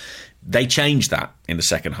 yards. They changed that in the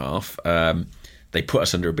second half. They put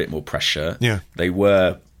us under a bit more pressure. Yeah. They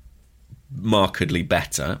were markedly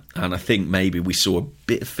better, and I think maybe we saw a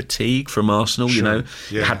bit of fatigue from Arsenal. Sure.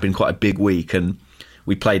 It had been quite a big week, and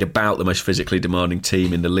we played about the most physically demanding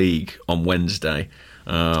team in the league on Wednesday.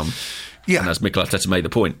 And as Mikel Arteta made the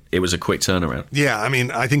point, it was a quick turnaround. Yeah, I mean,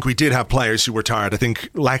 I think we did have players who were tired. I think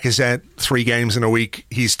Lacazette, 3 games in a week,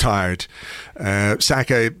 he's tired.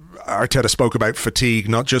 Saka, Arteta spoke about fatigue,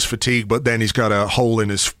 not just fatigue, but then he's got a hole in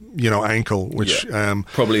his ankle, which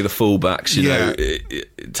probably the fullbacks.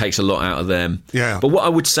 It takes a lot out of them. Yeah. But what I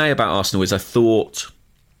would say about Arsenal is I thought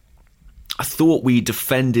we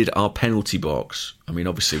defended our penalty box. I mean,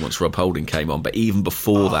 obviously once Rob Holding came on, but even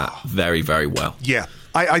before that, very, very well. Yeah.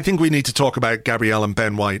 I think we need to talk about Gabriel and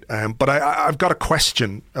Ben White, but I've got a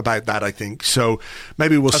question about that, I think. So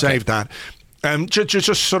maybe we'll save that.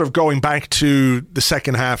 Just sort of going back to the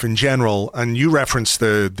second half in general, and you referenced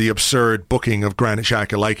the absurd booking of Granit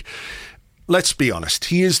Xhaka. Like, let's be honest,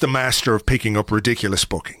 he is the master of picking up ridiculous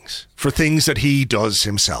bookings for things that he does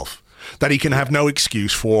himself, that he can have no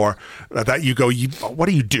excuse for, that you go, what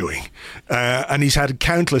are you doing? And he's had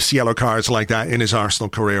countless yellow cards like that in his Arsenal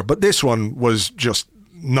career, but this one was just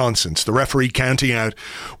nonsense. The referee counting out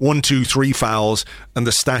 1, 2, 3 fouls, and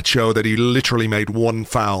the stats show that he literally made 1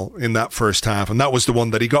 foul in that first half, and that was the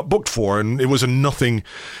one that he got booked for, and it was a nothing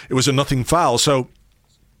foul. So,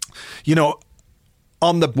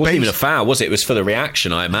 on the wasn't even a foul, was it? It was for the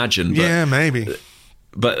reaction, I imagine. But, yeah, maybe.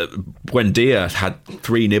 But Buendia had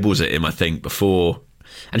 3 nibbles at him, I think, before.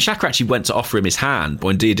 And Xhaka actually went to offer him his hand.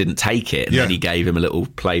 Buendia didn't take it, and then he gave him a little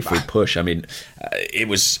playful push. I mean, it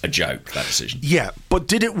was a joke, that decision. Yeah, but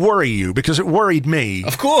did it worry you? Because it worried me.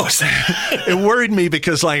 Of course. It worried me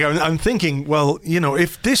because, I'm thinking, well,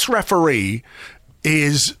 if this referee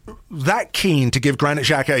is that keen to give Granit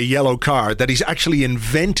Xhaka a yellow card, that he's actually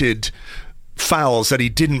invented fouls that he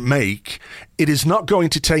didn't make, it is not going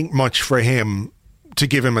to take much for him to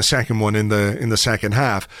give him a second one in the second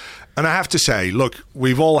half. And I have to say, look,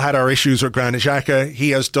 we've all had our issues with Granit Xhaka.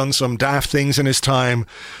 He has done some daft things in his time,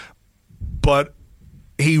 but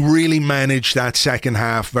he really managed that second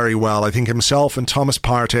half very well. I think himself and Thomas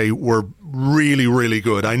Partey were really, really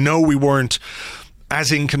good. I know we weren't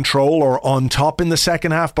as in control or on top in the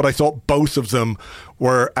second half, but I thought both of them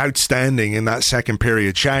were outstanding in that second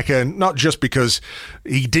period. Xhaka, not just because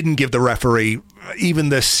he didn't give the referee even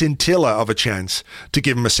the scintilla of a chance to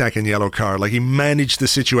give him a second yellow card. Like, he managed the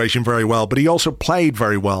situation very well, but he also played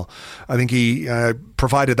very well. I think he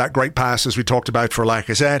provided that great pass, as we talked about, for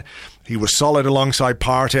Lacazette. He was solid alongside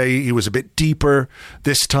Partey. He was a bit deeper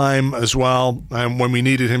this time as well when we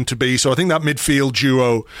needed him to be. So I think that midfield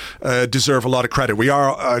duo deserve a lot of credit. We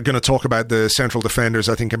are going to talk about the central defenders,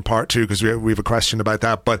 I think, in part two, because we have a question about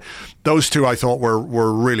that. But those two, I thought,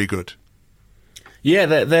 were really good. Yeah,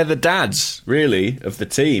 they're the dads, really, of the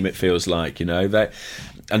team, it feels like, you know.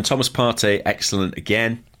 And Thomas Partey, excellent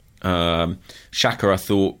again. Xhaka, I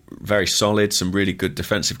thought, very solid, some really good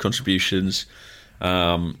defensive contributions.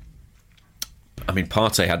 I mean,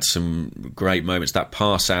 Partey had some great moments. That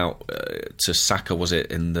pass out to Saka, was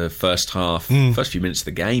it, in the first half, first few minutes of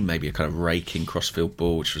the game, maybe a kind of raking crossfield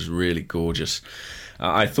ball, which was really gorgeous.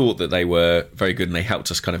 I thought that they were very good, and they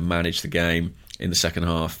helped us kind of manage the game in the second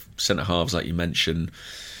half. Centre halves, like you mentioned,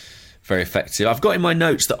 very effective. I've got in my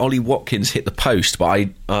notes that Ollie Watkins hit the post, but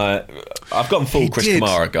I've gone full Chris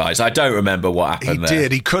Kamara, guys. I don't remember what happened there. He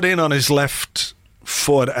did. He cut in on his left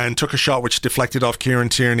foot and took a shot which deflected off Kieran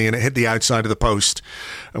Tierney, and it hit the outside of the post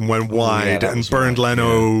and went wide. And Bernd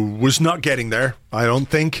Leno was not getting there, I don't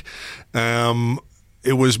think.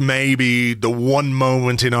 It was maybe the one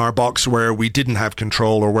moment in our box where we didn't have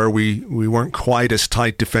control, or where we weren't quite as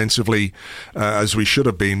tight defensively as we should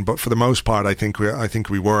have been. But for the most part, I think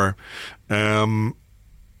we were. One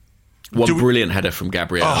brilliant header from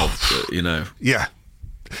Gabriel, you know. Yeah.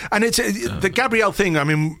 And it's the Gabriel thing, I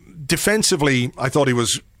mean, defensively, I thought he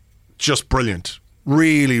was just brilliant.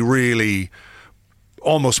 Really, really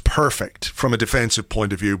almost perfect from a defensive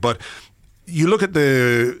point of view. But you look at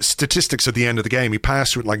the statistics at the end of the game, he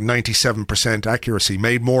passed with like 97% accuracy,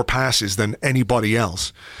 made more passes than anybody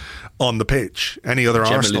else on the pitch, any other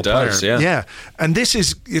Arsenal player. Yeah. And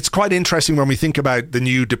it's quite interesting when we think about the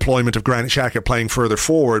new deployment of Granit Xhaka playing further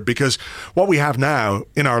forward, because what we have now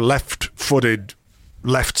in our left-footed,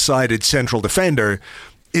 left-sided central defender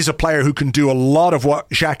is a player who can do a lot of what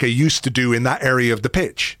Xhaka used to do in that area of the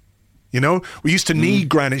pitch. You know, we used to need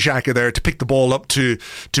Granit Xhaka there to pick the ball up, to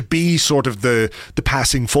be sort of the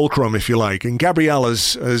passing fulcrum, if you like. And Gabriel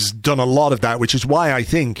has done a lot of that, which is why I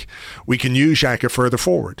think we can use Xhaka further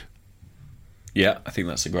forward. Yeah, I think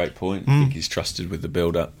that's a great point. I think he's trusted with the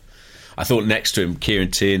build-up. I thought next to him,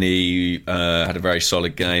 Kieran Tierney had a very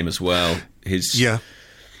solid game as well. His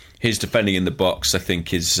defending in the box, I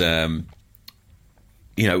think, is...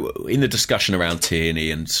 you know, in the discussion around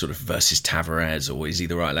Tierney and sort of versus Tavares, or is he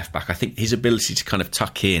the right left back, I think his ability to kind of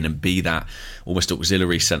tuck in and be that almost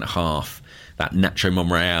auxiliary centre half, that Nacho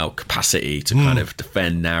Monreal capacity to kind of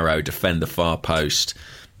defend narrow, defend the far post,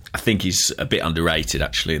 I think he's a bit underrated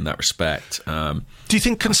actually in that respect. Do you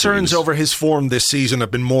think concerns over his form this season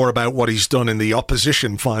have been more about what he's done in the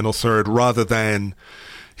opposition final third rather than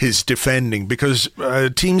his defending? Because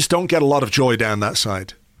teams don't get a lot of joy down that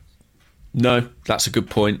side. No, that's a good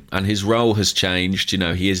point. And his role has changed. You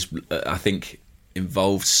know, he is, I think,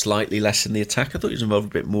 involved slightly less in the attack. I thought he was involved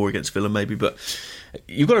a bit more against Villa, maybe. But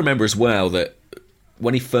you've got to remember as well that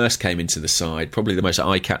when he first came into the side, probably the most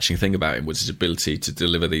eye-catching thing about him was his ability to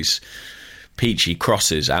deliver these peachy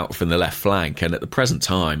crosses out from the left flank. And at the present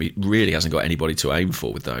time, he really hasn't got anybody to aim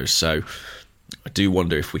for with those. So I do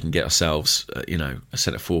wonder if we can get ourselves, a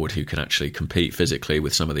centre-forward who can actually compete physically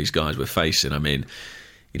with some of these guys we're facing. I mean...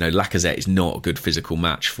 You know, Lacazette is not a good physical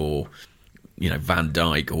match for, Van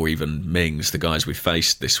Dijk or even Mings, the guys we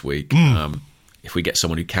faced this week. If we get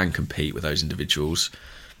someone who can compete with those individuals,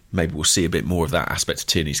 maybe we'll see a bit more of that aspect of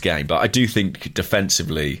Tierney's game. But I do think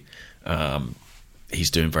defensively, he's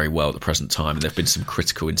doing very well at the present time, and there have been some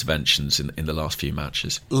critical interventions in the last few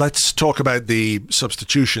matches. Let's talk about the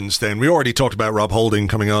substitutions then. We already talked about Rob Holding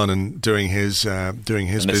coming on and doing his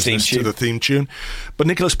business to the theme tune. But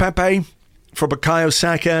Nicolas Pepe... for Bukayo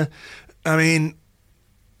Saka, I mean,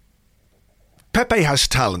 Pepe has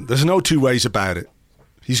talent. There's no two ways about it.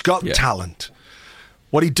 He's got talent.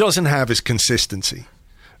 What he doesn't have is consistency.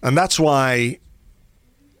 And that's why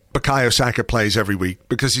Bukayo Saka plays every week,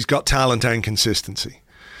 because he's got talent and consistency.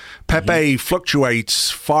 Pepe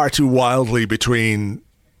fluctuates far too wildly between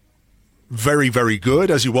very, very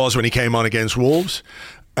good, as he was when he came on against Wolves,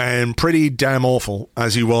 and pretty damn awful,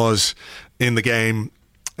 as he was in the game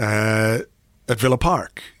at Villa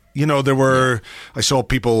Park. I saw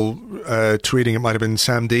people tweeting, it might have been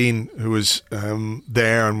Sam Dean who was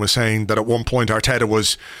there and was saying that at one point Arteta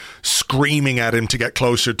was screaming at him to get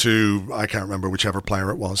closer to, I can't remember whichever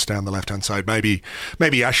player it was down the left-hand side, maybe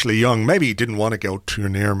Ashley Young. Maybe he didn't want to go too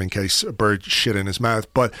near him in case a bird shit in his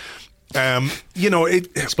mouth. But,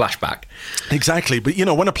 Splashback. Exactly. But,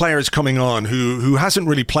 when a player is coming on who hasn't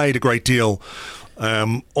really played a great deal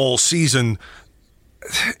all season,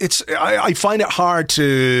 I find it hard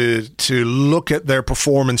to look at their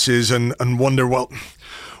performances and wonder, well,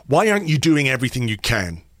 why aren't you doing everything you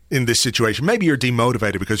can in this situation? Maybe you're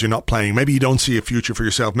demotivated because you're not playing. Maybe you don't see a future for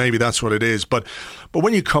yourself. Maybe that's what it is. But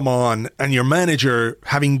when you come on and your manager,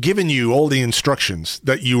 having given you all the instructions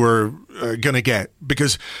that you were going to get,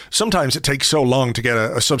 because sometimes it takes so long to get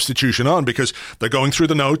a substitution on because they're going through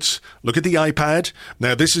the notes, look at the iPad.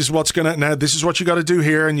 Now this is what you got to do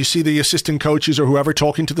here. And you see the assistant coaches or whoever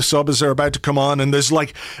talking to the sub as they're about to come on. And there's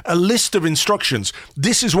like a list of instructions.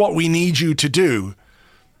 This is what we need you to do.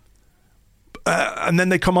 And then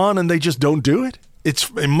they come on and they just don't do it.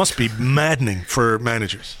 It must be maddening for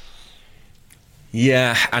managers.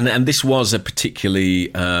 Yeah, and this was a particularly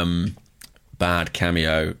bad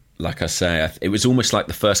cameo. Like I say, it was almost like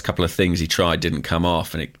the first couple of things he tried didn't come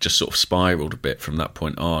off, and it just sort of spiralled a bit from that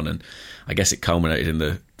point on. And I guess it culminated in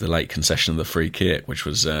the late concession of the free kick, which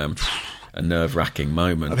was a nerve-wracking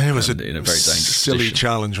moment. I mean, it was in a very dangerous silly position.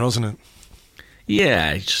 challenge, wasn't it?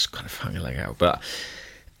 Yeah, he just kind of hung a leg out. But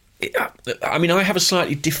I mean, I have a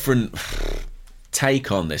slightly different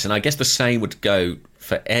take on this, and I guess the same would go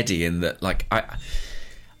for Eddie in that, like,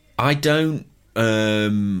 I don't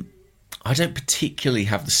particularly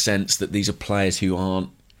have the sense that these are players who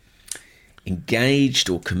aren't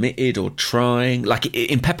engaged or committed or trying. Like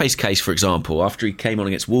in Pepe's case, for example, after he came on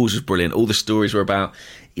against Wolves was brilliant. All the stories were about,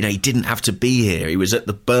 he didn't have to be here. He was at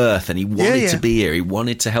the birth and he wanted to be here. He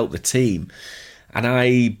wanted to help the team. And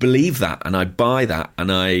I believe that, and I buy that,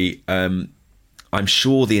 and I'm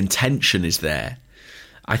sure the intention is there.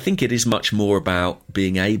 I think it is much more about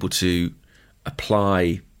being able to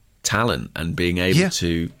apply talent and being able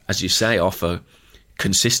to, as you say, offer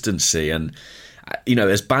consistency. And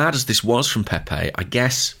as bad as this was from Pepe, I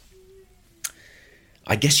guess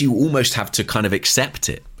you almost have to kind of accept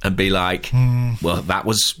it and be like, well, that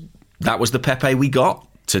was the Pepe we got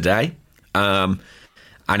today, and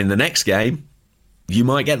in the next game, you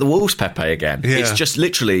might get the Wolves Pepe again. Yeah. It's just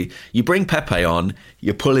literally, you bring Pepe on,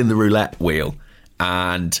 you're pulling the roulette wheel,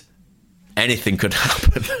 and anything could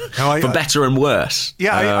happen, for better and worse.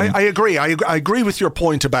 Yeah, I agree. I agree with your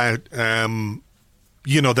point about, the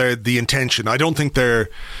intention. I don't think they're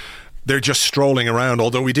just strolling around,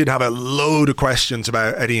 although we did have a load of questions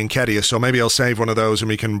about Eddie Nketiah, so maybe I'll save one of those and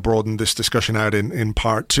we can broaden this discussion out in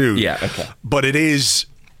part two. Yeah, okay. But it is...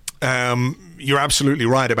 you're absolutely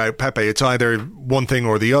right about Pepe. It's either one thing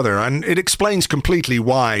or the other, and it explains completely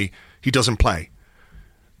why he doesn't play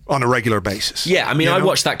on a regular basis. Yeah, I mean, I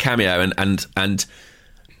watched that cameo, and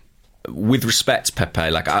with respect to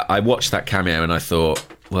Pepe, like I watched that cameo and I thought,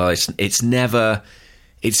 well, it's never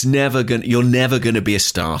going. You're never going to be a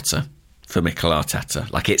starter for Mikel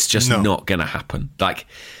Arteta. Like, it's just not going to happen. Like,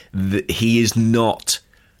 he is not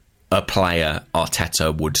a player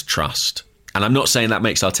Arteta would trust. And I'm not saying that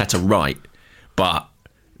makes Arteta right, but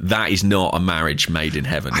that is not a marriage made in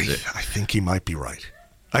heaven, is it? I think he might be right.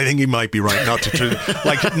 I mean,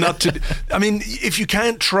 if you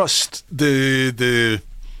can't trust the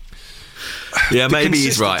yeah, maybe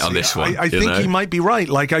he's right on this one. I think he might be right.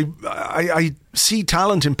 Like, I see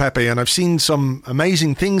talent in Pepe, and I've seen some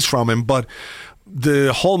amazing things from him, but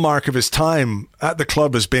the hallmark of his time at the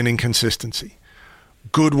club has been inconsistency.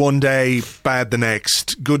 Good one day, bad the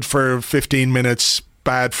next. Good for 15 minutes,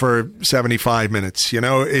 bad for 75 minutes.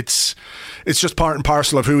 It's just part and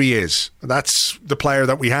parcel of who he is. That's the player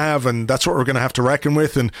that we have, and that's what we're going to have to reckon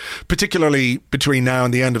with. And particularly between now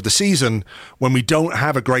and the end of the season, when we don't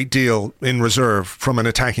have a great deal in reserve from an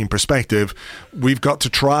attacking perspective, we've got to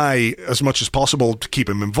try as much as possible to keep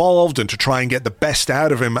him involved and to try and get the best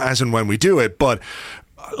out of him as and when we do it. But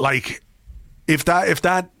like, if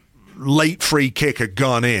that late free kick had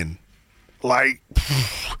gone in, like,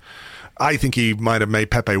 I think he might have made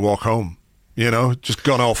Pepe walk home, just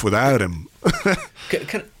gone off without him.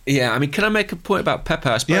 Can I make a point about Pepe?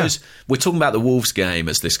 I suppose we're talking about the Wolves game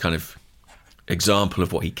as this kind of example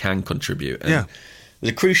of what he can contribute. And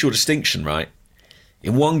there's a crucial distinction, right?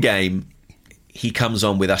 In one game, he comes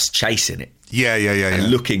on with us chasing it. And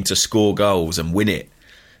looking to score goals and win it.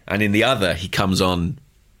 And in the other, he comes on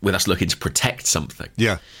with us looking to protect something.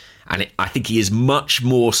 Yeah. And I think he is much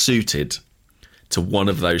more suited to one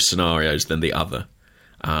of those scenarios than the other.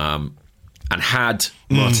 And had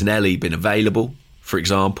Martinelli been available, for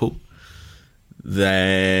example,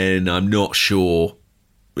 then I'm not sure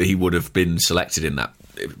he would have been selected in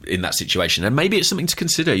that situation. And maybe it's something to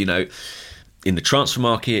consider, you know, in the transfer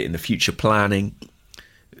market, in the future planning.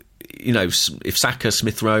 You know, if Saka,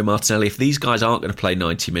 Smith Rowe, Martinelli, if these guys aren't going to play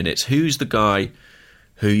 90 minutes, who's the guy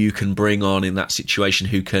who you can bring on in that situation,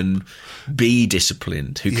 who can be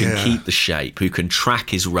disciplined, who can keep the shape, who can track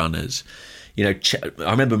his runners? You know,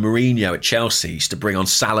 I remember Mourinho at Chelsea used to bring on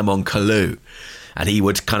Salomon Kalou, and he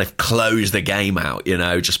would kind of close the game out, you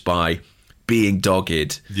know, just by being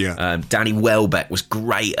dogged. Yeah. Danny Welbeck was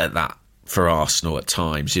great at that for Arsenal at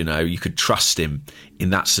times. You know, you could trust him in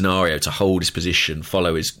that scenario to hold his position,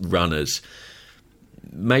 follow his runners.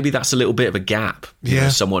 Maybe that's a little bit of a gap. You know,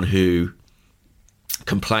 someone who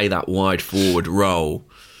can play that wide forward role,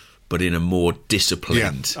 but in a more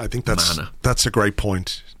disciplined I think manner. That's a great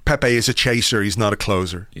point. Pepe is a chaser, he's not a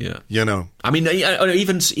closer. Yeah. You know. I mean,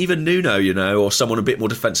 even Nuno, you know, or someone a bit more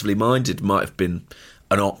defensively minded might have been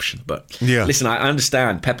an option. But listen, I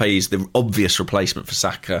understand Pepe is the obvious replacement for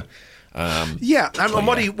Saka. And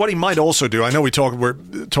what he might also do, I know we're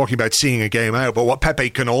talking about seeing a game out, but what Pepe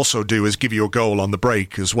can also do is give you a goal on the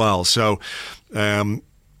break as well. So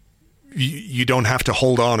you don't have to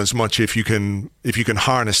hold on as much if you can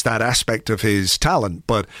harness that aspect of his talent,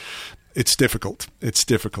 but it's difficult. It's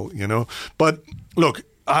difficult, you know. But look,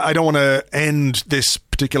 I don't want to end this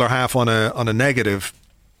particular half on a negative,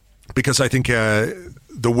 because I think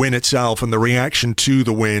the win itself and the reaction to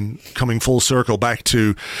the win, coming full circle back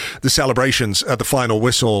to the celebrations at the final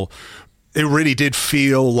whistle, it really did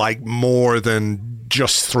feel like more than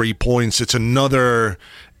just 3 points. It's another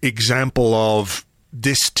example of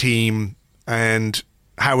this team and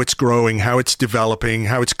how it's growing, how it's developing,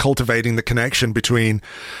 how it's cultivating the connection between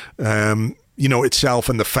itself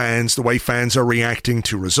and the fans, the way fans are reacting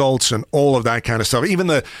to results and all of that kind of stuff. Even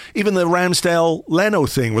the Ramsdale Leno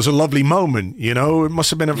thing was a lovely moment. You know, it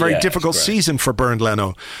must have been a very difficult season for Bernd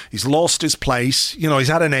Leno. He's lost his place. You know, he's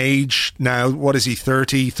at an age now, what is he,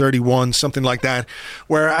 30, 31, something like that,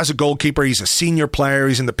 where as a goalkeeper, he's a senior player.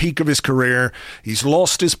 He's in the peak of his career. He's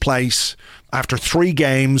lost his place after 3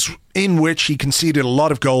 games in which he conceded a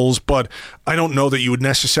lot of goals, but I don't know that you would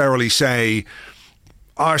necessarily say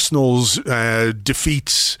Arsenal's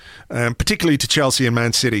defeats, particularly to Chelsea and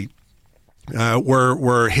Man City,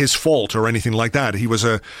 were his fault or anything like that. He was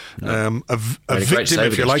a victim,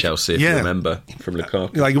 if you like. Chelsea, if you remember, from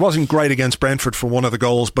Lukaku. Like, he wasn't great against Brentford for one of the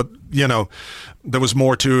goals, but you know, there was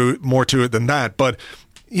more to it than that. But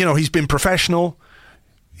you know, he's been professional.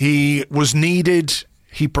 He was needed.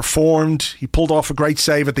 He performed. He pulled off a great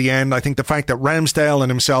save at the end. I think the fact that Ramsdale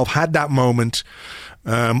and himself had that moment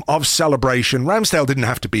of celebration. Ramsdale didn't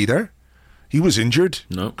have to be there. He was injured.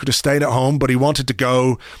 No. Could have stayed at home, but he wanted to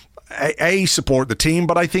go, support the team,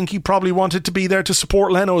 but I think he probably wanted to be there to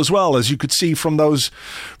support Leno as well, as you could see from those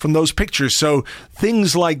pictures. So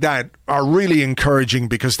things like that are really encouraging,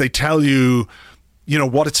 because they tell you, you know,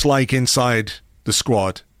 what it's like inside the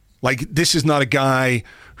squad. Like, this is not a guy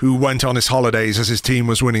who went on his holidays as his team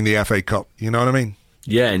was winning the FA Cup. You know what I mean?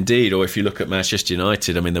 Yeah, indeed. Or if you look at Manchester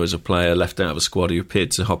United, I mean, there was a player left out of a squad who appeared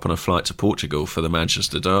to hop on a flight to Portugal for the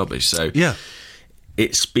Manchester derby. So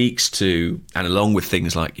it speaks to, and along with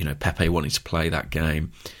things like, you know, Pepe wanting to play that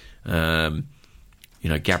game, you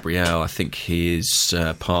know, Gabriel, I think his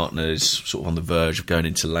partner is sort of on the verge of going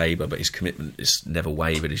into labour, but his commitment is never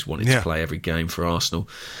wavered. He's wanting to play every game for Arsenal.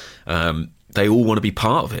 They all want to be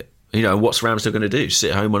part of it. You know, what's Ramsdale going to do?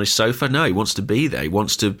 Sit home on his sofa? No, he wants to be there. He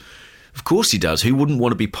wants to. Of course he does. Who wouldn't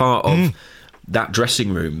want to be part of that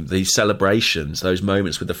dressing room, these celebrations, those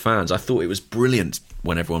moments with the fans? I thought it was brilliant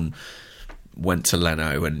when everyone went to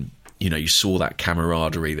Leno, and you know, you saw that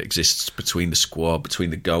camaraderie that exists between the squad, between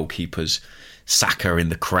the goalkeepers, Saka in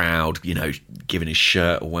the crowd, you know, giving his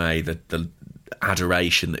shirt away, the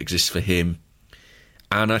adoration that exists for him.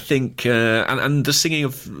 And I think, and the singing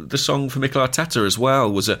of the song for Mikel Arteta as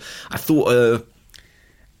well was, I thought,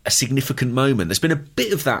 a significant moment. There's been a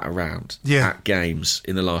bit of that around at games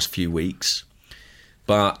in the last few weeks.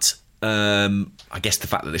 But I guess the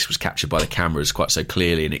fact that this was captured by the cameras quite so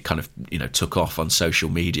clearly, and it kind of, you know, took off on social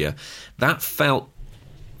media, that felt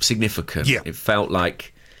significant. Yeah. It felt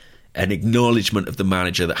like an acknowledgement of the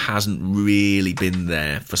manager that hasn't really been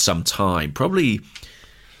there for some time. Probably,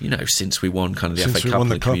 you know, since we won kind of the FA Cup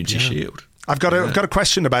and the Community Shield. I've got a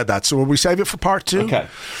question about that. So will we save it for part 2? Okay.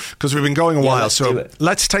 Because we've been going a while. So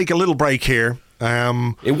let's take a little break here.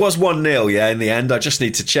 It was 1-0, in the end. I just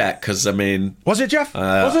need to check, because, I mean... Was it, Jeff?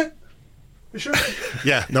 Was it? Sure.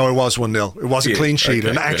 Yeah, no, it was 1-0. It was a clean sheet,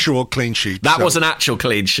 an actual clean sheet. That was an actual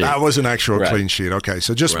clean sheet. That was an actual clean sheet. Okay,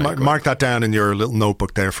 so just mark that down in your little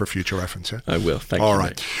notebook there for future reference. Yeah? I will. Thank you. All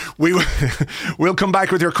right. We'll come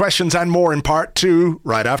back with your questions and more in part 2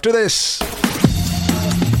 right after this.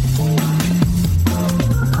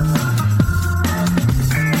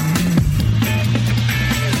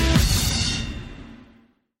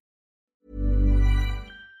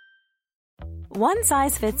 One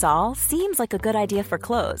size fits all seems like a good idea for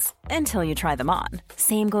clothes until you try them on.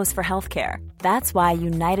 Same goes for healthcare. That's why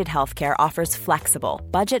United Healthcare offers flexible,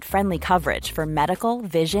 budget-friendly coverage for medical,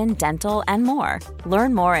 vision, dental, and more.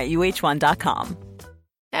 Learn more at uh1.com.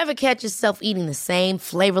 Ever catch yourself eating the same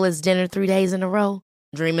flavorless dinner 3 days in a row?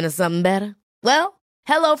 Dreaming of something better? Well,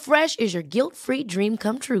 HelloFresh is your guilt-free dream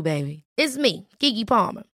come true, baby. It's me, Keke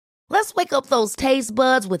Palmer. Let's wake up those taste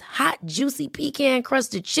buds with hot, juicy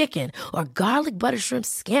pecan-crusted chicken or garlic butter shrimp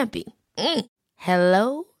scampi.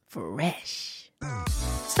 Hello Fresh.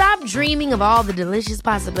 Stop dreaming of all the delicious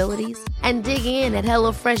possibilities and dig in at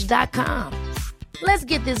HelloFresh.com. Let's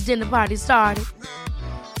get this dinner party started.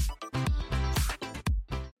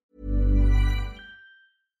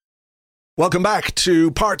 Welcome back to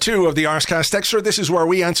part 2 of the Arscast Extra. This is where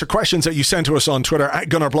we answer questions that you send to us on Twitter at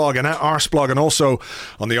GunnerBlog and at Arsblog, and also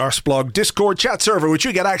on the Arsblog Discord chat server, which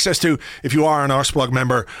you get access to if you are an Arsblog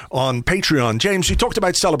member on Patreon. James, you talked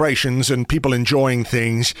about celebrations and people enjoying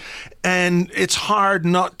things, and it's hard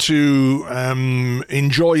not to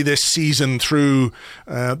enjoy this season through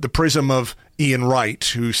the prism of Ian Wright,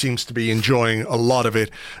 who seems to be enjoying a lot of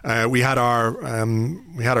it. We had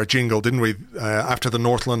our jingle, didn't we, after the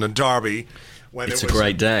North London Derby? It's a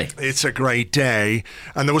great day. It's a great day.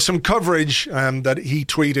 And there was some coverage that he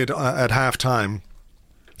tweeted at halftime,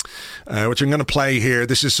 which I'm going to play here.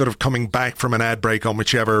 This is sort of coming back from an ad break on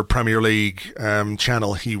whichever Premier League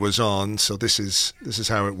channel he was on. So this is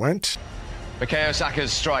how it went. Bukayo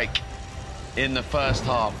Saka's strike in the first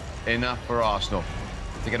half, enough for Arsenal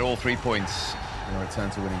to get all 3 points in a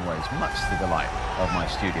return to winning ways, much to the delight of my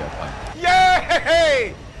studio opponent.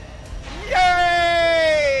 Yay!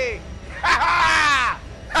 Yay! Ha ha!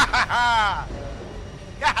 Ha ha ha!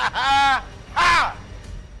 Ha ha!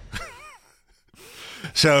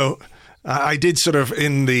 So I did sort of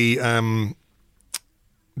in the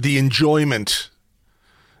enjoyment,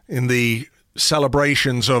 in the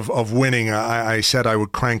celebrations of winning, I said I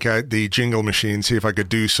would crank out the jingle machine, see if I could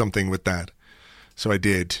do something with that. So I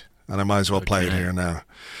did, and I might as well play it here now.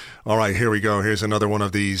 All right, here we go. Here's another one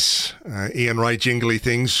of these Ian Wright jingly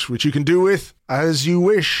things, which you can do with as you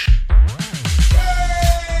wish.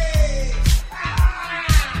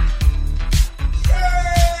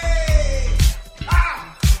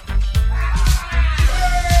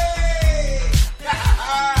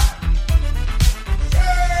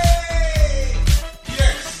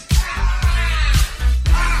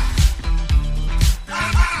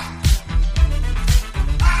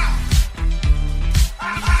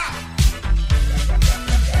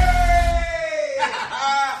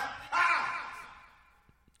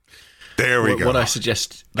 There we go. What I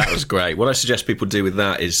suggest, that was great. What I suggest people do with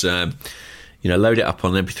that is, load it up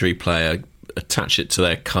on an MP3 player, attach it to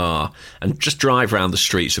their car, and just drive around the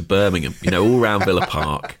streets of Birmingham, all around Villa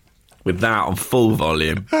Park, with that on full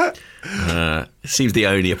volume. It seems the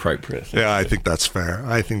only appropriate thing. Yeah, I think that's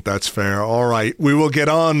fair. All right, we will get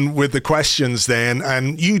on with the questions then,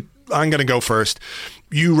 and I'm going to go first.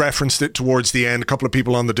 You referenced it towards the end. A couple of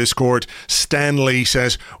people on the Discord. Stanley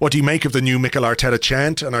says, what do you make of the new Mikel Arteta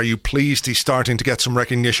chant? And are you pleased he's starting to get some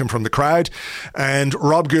recognition from the crowd? And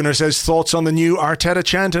Rob Gunnar says, thoughts on the new Arteta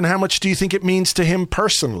chant and how much do you think it means to him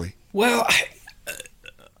personally? Well,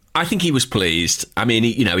 I think he was pleased. I mean,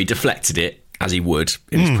 he deflected it, as he would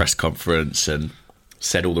in his press conference, and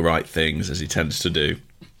said all the right things, as he tends to do.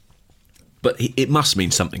 But it must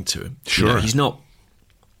mean something to him. Sure.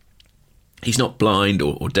 He's not blind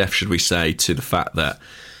or deaf, should we say, to the fact that,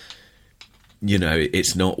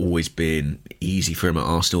 it's not always been easy for him at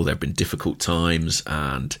Arsenal. There have been difficult times,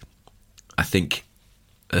 and I think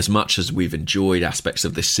as much as we've enjoyed aspects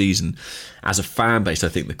of this season, as a fan base, I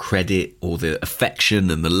think the credit or the affection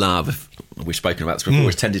and the love, we've spoken about this before,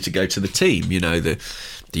 has tended to go to the team, the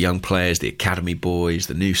young players, the academy boys,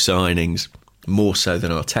 the new signings, more so than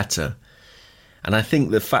Arteta. And I think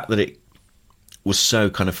the fact that it was so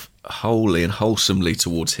kind of wholly and wholesomely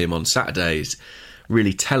towards him on Saturdays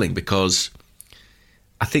really telling, because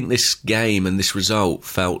I think this game and this result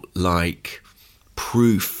felt like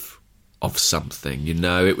proof of something.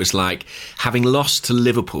 It was like having lost to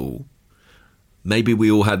Liverpool, maybe we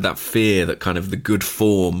all had that fear that kind of the good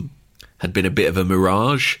form had been a bit of a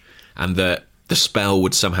mirage and that the spell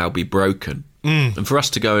would somehow be broken. And for us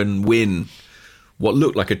to go and win what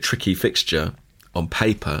looked like a tricky fixture on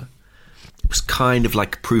paper, it was kind of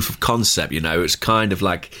like proof of concept, you know. It's kind of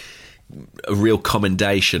like a real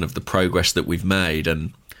commendation of the progress that we've made,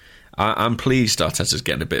 and I'm pleased Arteta's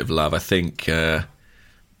getting a bit of love. I think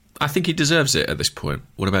he deserves it at this point.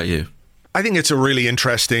 What about you? I think it's a really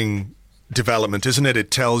interesting development, isn't it?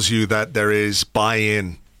 It tells you that there is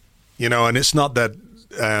buy-in, you know, and it's not that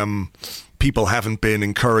people haven't been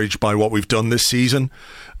encouraged by what we've done this season,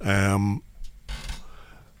 and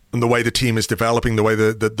the way the team is developing, the way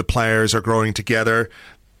the players are growing together.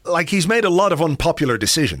 Like, he's made a lot of unpopular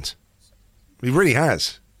decisions. He really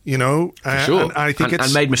has, you know. Sure. And I think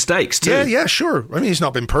and made mistakes too. Yeah, sure. I mean, he's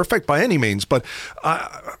not been perfect by any means, but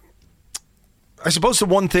I suppose the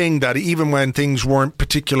one thing that even when things weren't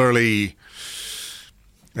particularly,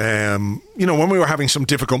 you know, when we were having some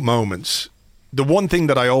difficult moments, the one thing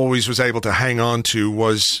that I always was able to hang on to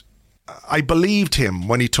was I believed him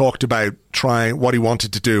when he talked about trying what he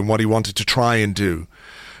wanted to do and what he wanted to try and do,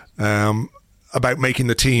 about making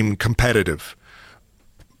the team competitive.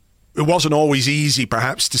 It wasn't always easy,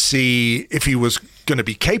 perhaps, to see if he was going to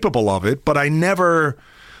be capable of it, but I never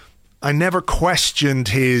questioned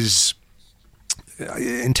his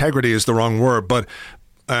integrity is the wrong word, but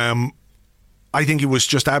I think he was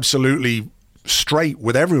just absolutely straight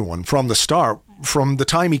with everyone from the start, from the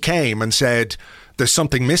time he came and said, there's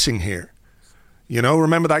something missing here. You know,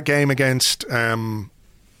 remember that game against Man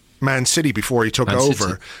City before he took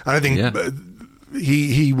over? And I think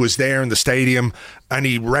he was there in the stadium and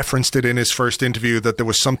he referenced it in his first interview that there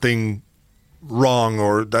was something wrong,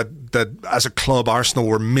 or that as a club Arsenal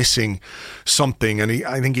were missing something, and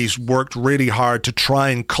I think he's worked really hard to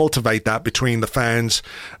try and cultivate that between the fans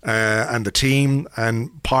and the team,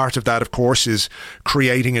 and part of that of course is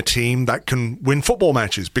creating a team that can win football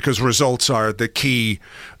matches, because results are the key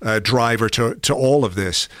driver to all of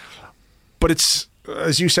this. But it's,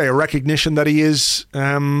 as you say, a recognition that he is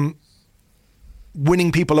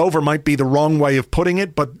winning people over might be the wrong way of putting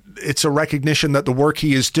it, but it's a recognition that the work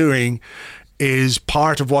he is doing is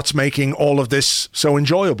part of what's making all of this so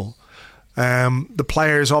enjoyable. The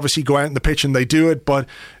players obviously go out in the pitch and they do it, but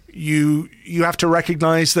you have to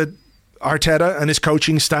recognise that Arteta and his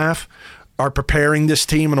coaching staff are preparing this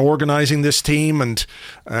team and organising this team and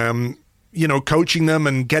you know, coaching them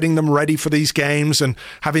and getting them ready for these games, and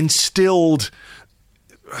have instilled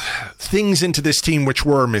things into this team which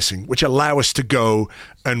were missing, which allow us to go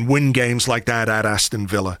and win games like that at Aston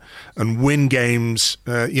Villa and win games,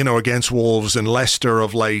 you know, against Wolves and Leicester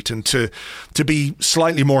of late, and to be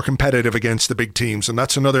slightly more competitive against the big teams. And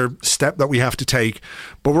that's another step that we have to take.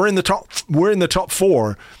 But we're in the top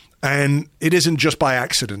four, and it isn't just by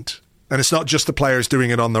accident. And it's not just the players doing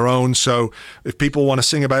it on their own. So if people want to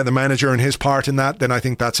sing about the manager and his part in that, then I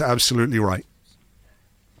think that's absolutely right.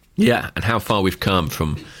 Yeah, and how far we've come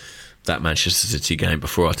from that Manchester City game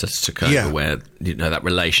before Arteta took over, where, you know, that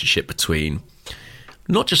relationship between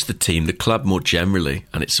not just the team, the club more generally,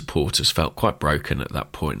 and its supporters felt quite broken at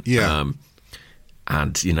that point. Yeah.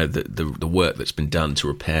 And, you know, the work that's been done to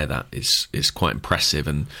repair that is quite impressive,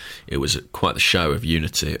 and it was quite the show of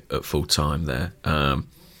unity at full time there.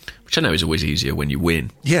 Which I know is always easier when you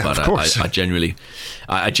win. Yeah, but of course. I genuinely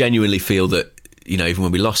feel that, you know, even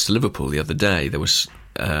when we lost to Liverpool the other day, there was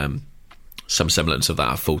some semblance of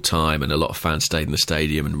that at full time, and a lot of fans stayed in the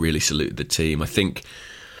stadium and really saluted the team. I think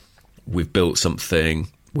we're building something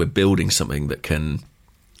that can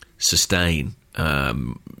sustain,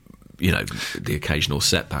 you know, the occasional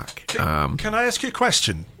setback. Can I ask you a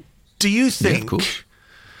question? Do you think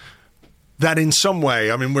that in some way,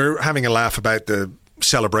 I mean, we're having a laugh about the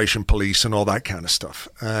celebration police and all that kind of stuff,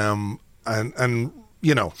 and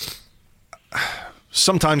you know,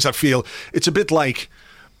 sometimes I feel it's a bit like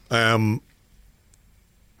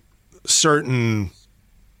certain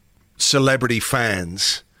celebrity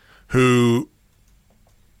fans who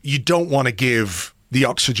you don't want to give the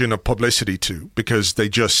oxygen of publicity to, because they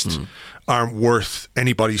just aren't worth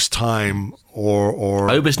anybody's time or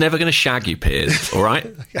Oba's never going to shag you, Piers, all right?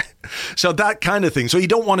 So that kind of thing. So you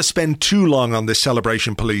don't want to spend too long on this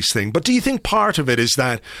celebration police thing. But do you think part of it is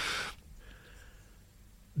that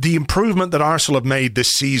the improvement that Arsenal have made this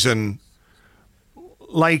season,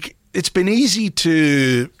 like, it's been easy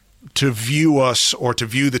to view us, or to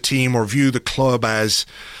view the team, or view the club as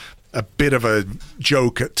a bit of a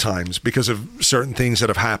joke at times because of certain things that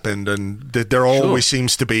have happened, and there always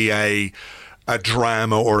seems to be a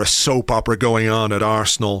drama or a soap opera going on at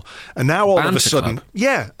Arsenal. And now all of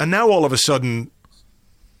a sudden,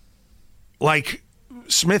 like,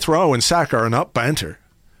 Smith Rowe and Saka are not banter.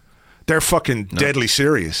 They're fucking deadly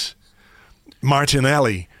serious.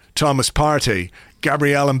 Martinelli, Thomas Partey,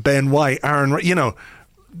 Gabriel and Ben White, Aaron,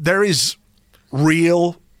 there is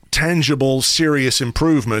real, tangible, serious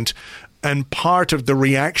improvement, and part of the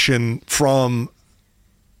reaction from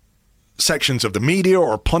sections of the media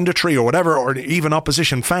or punditry or whatever, or even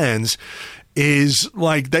opposition fans, is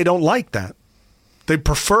like they don't like that. They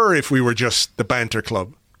prefer if we were just the banter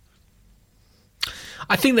club.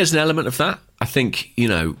 I think there's an element of that. I think,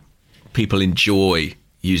 people enjoy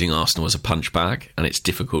using Arsenal as a punch bag, and it's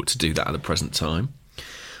difficult to do that at the present time.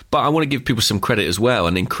 But I want to give people some credit as well,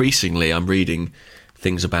 and increasingly I'm reading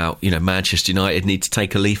things about, Manchester United need to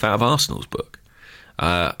take a leaf out of Arsenal's book.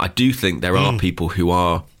 I do think there are people who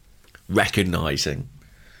are recognising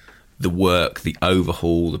the work, the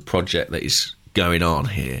overhaul, the project that is going on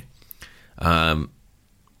here. And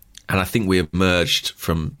I think we emerged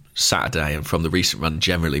from Saturday and from the recent run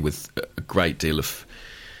generally with a great deal of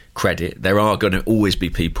credit. There are going to always be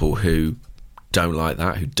people who don't like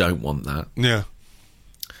that, who don't want that. Yeah.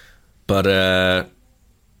 But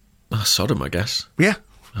Sodom, I guess. Yeah.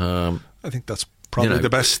 I think that's probably the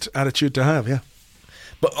best attitude to have, yeah.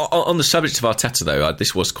 But on the subject of Arteta, though,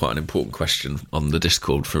 this was quite an important question on the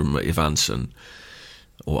Discord from Ivanson,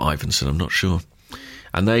 or Ivanson, I'm not sure.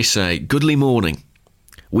 And they say, goodly morning.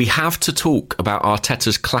 We have to talk about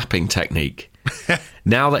Arteta's clapping technique.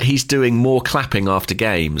 Now that he's doing more clapping after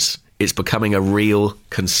games, it's becoming a real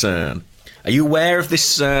concern. Are you aware of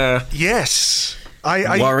this yes.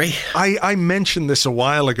 worry? I mentioned this a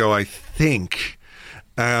while ago, I think.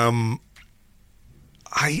 I'm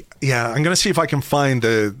going to see if I can find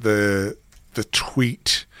the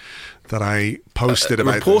tweet that I posted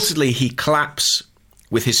about reportedly, this. He claps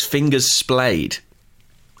with his fingers splayed.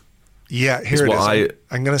 Yeah, here it is.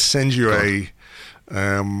 I'm going to send you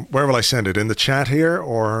where will I send it? In the chat here,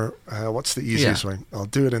 or what's the easiest way? I'll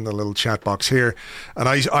do it in the little chat box here. And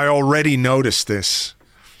I already noticed this,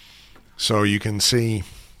 so you can see.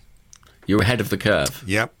 You're ahead of the curve.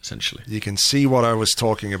 Yep. Essentially. You can see what I was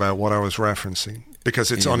talking about, what I was referencing,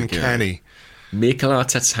 because it's uncanny. Mikel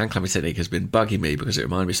Arteta's hand clapping technique has been bugging me because it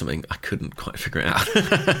reminded me of something I couldn't quite figure it out.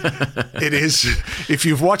 It is. If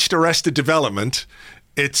you've watched Arrested Development,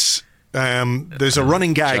 it's there's a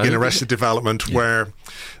running gag in Arrested Development where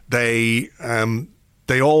they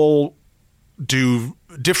all do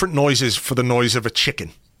different noises for the noise of a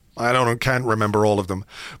chicken. Can't remember all of them,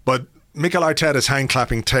 but Mikel Arteta's hand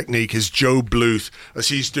clapping technique is Joe Bluth as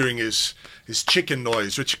he's doing his chicken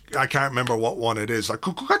noise, which I can't remember what one it is. Like,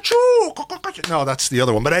 no, that's the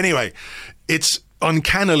other one. But anyway, it's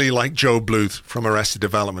uncannily like Joe Bluth from Arrested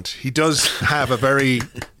Development. He does have a very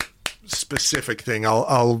specific thing.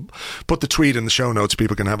 I'll put the tweet in the show notes.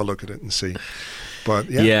 People can have a look at it and see. But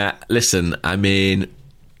yeah, listen, I mean,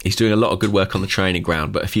 he's doing a lot of good work on the training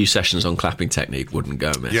ground, but a few sessions on clapping technique wouldn't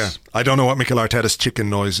go amiss. Yeah, I don't know what Mikel Arteta's chicken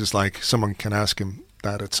noise is like. Someone can ask him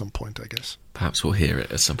that at some point, I guess. Perhaps we'll hear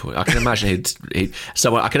it at some point. I can imagine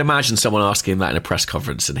I can imagine someone asking him that in a press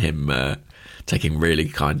conference and him taking really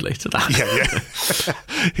kindly to that.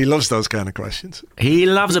 Yeah. He loves those kind of questions. He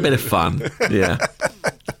loves a bit of fun. Yeah.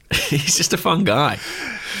 He's just a fun guy.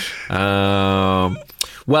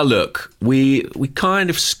 Well, look, we kind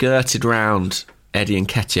of skirted round Eddie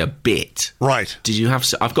Nketiah a bit. Right. Did you have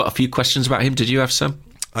some? I've got a few questions about him. Did you have some?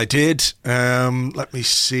 I did. Let me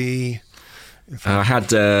see. I had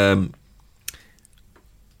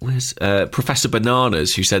Professor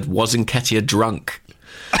Bananas, who said, was Nketiah drunk?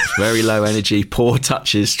 Very low energy, poor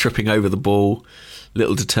touches, tripping over the ball,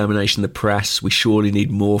 little determination in the press. We surely need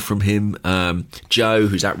more from him. Joe,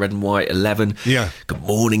 who's at Red and White 11. Yeah. Good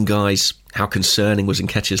morning, guys. How concerning was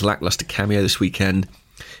Nketiah's lacklustre cameo this weekend?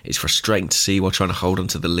 It's frustrating to see while trying to hold on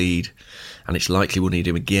to the lead, and it's likely we'll need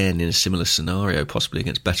him again in a similar scenario, possibly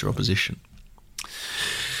against better opposition.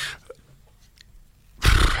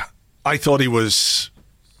 I thought he was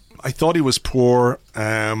poor.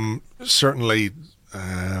 Certainly,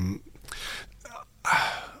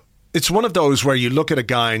 it's one of those where you look at a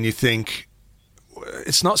guy and you think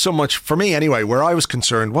it's not so much, for me anyway, where I was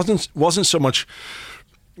concerned wasn't so much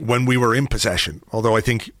when we were in possession, although I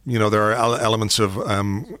think there are elements of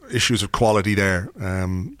issues of quality there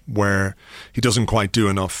where he doesn't quite do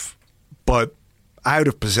enough, but out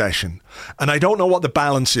of possession. And I don't know what the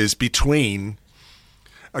balance is between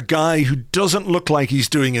a guy who doesn't look like he's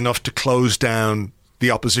doing enough to close down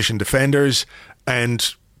the opposition defenders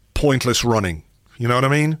and pointless running. You know what I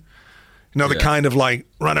mean? The kind of like,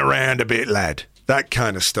 run around a bit, lad. That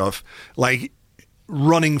kind of stuff. Like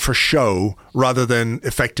running for show rather than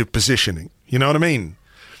effective positioning. You know what I mean?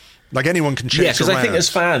 Like anyone can chase around. Yeah, because I think as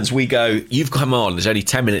fans, we go, you've come on, there's only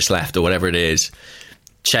 10 minutes left or whatever it is.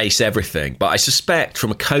 chase everything. But I suspect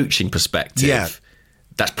from a coaching perspective,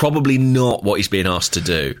 that's probably not what he's being asked to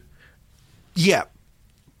do. Yeah,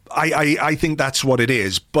 I think that's what it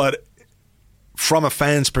is. But from a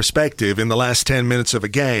fan's perspective, in the last 10 minutes of a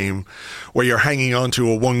game where you're hanging on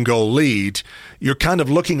to a 1-goal lead, you're kind of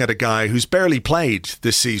looking at a guy who's barely played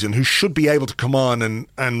this season, who should be able to come on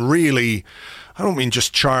and really, I don't mean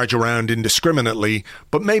just charge around indiscriminately,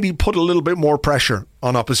 but maybe put a little bit more pressure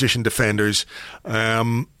on opposition defenders.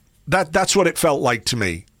 That's what it felt like to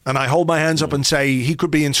me. And I hold my hands up and say he could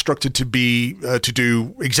be instructed to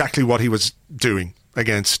do exactly what he was doing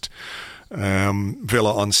against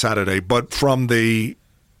Villa on Saturday. But from the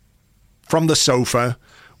sofa,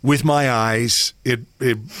 with my eyes, it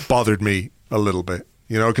bothered me a little bit,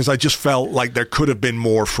 because I just felt like there could have been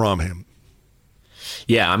more from him.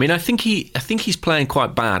 Yeah, I mean, I think he's playing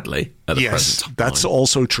quite badly at the present time. That's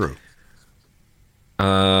also true.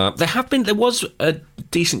 There was a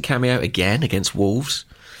decent cameo again against Wolves.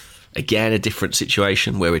 Again, a different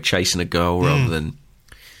situation where we're chasing a goal rather than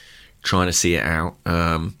trying to see it out.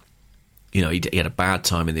 He had a bad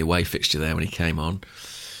time in the away fixture there when he came on.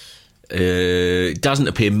 Doesn't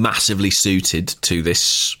appear massively suited to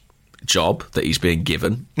this job that he's being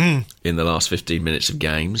given in the last 15 minutes of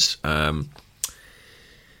games. I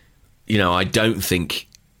don't think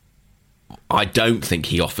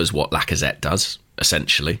he offers what Lacazette does,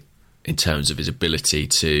 essentially, in terms of his ability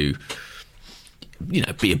to,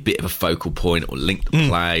 be a bit of a focal point or link the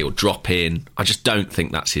play or drop in. I just don't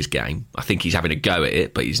think that's his game. I think he's having a go at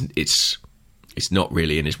it, but it's not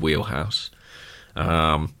really in his wheelhouse.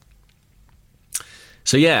 So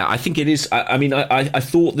yeah, I think it is. I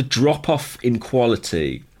thought the drop off in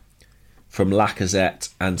quality from Lacazette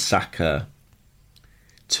and Saka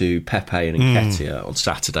to Pepe and Nketiah on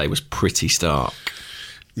Saturday was pretty stark.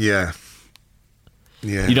 Yeah.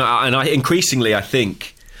 Yeah. And increasingly I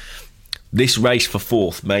think this race for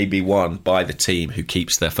fourth may be won by the team who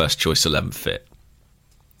keeps their first choice 11 fit.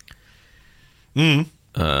 If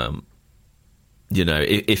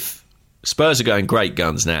Spurs are going great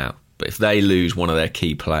guns now, but if they lose one of their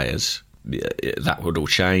key players, that would all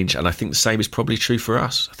change. And I think the same is probably true for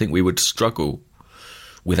us. I think we would struggle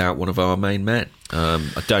without one of our main men.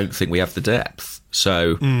 I don't think we have the depth.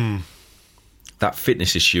 So that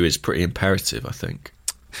fitness issue is pretty imperative, I think.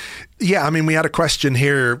 Yeah, we had a question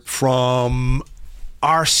here from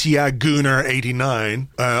Arciaguner89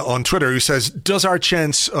 on Twitter, who says, does our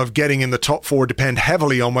chance of getting in the top four depend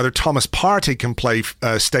heavily on whether Thomas Partey can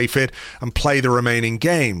stay fit and play the remaining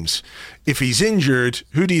games? If he's injured,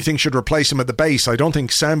 who do you think should replace him at the base? I don't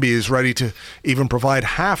think Sambi is ready to even provide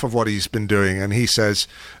half of what he's been doing. And he says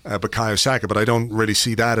Bukayo Saka, but I don't really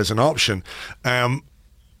see that as an option. And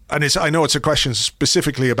I know it's a question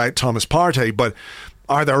specifically about Thomas Partey, but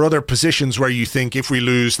are there other positions where you think if we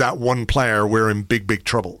lose that one player, we're in big, big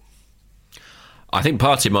trouble? I think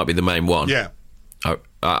Partey might be the main one. Yeah.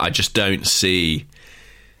 I just don't see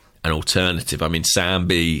an alternative.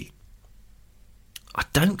 Sambi, I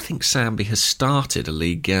don't think Sambi has started a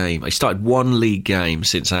league game. He started one league game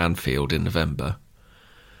since Anfield in November.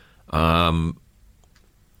 And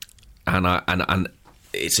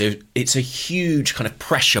it's a huge kind of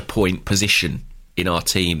pressure point position in our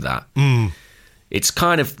team, that. It's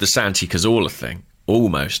kind of the Santi Cazorla thing,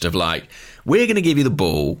 almost, of like, we're going to give you the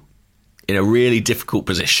ball in a really difficult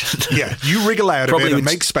position. Yeah, you wriggle out of it and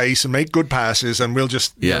make space and make good passes, and we'll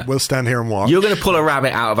just we'll stand here and watch. You're going to pull a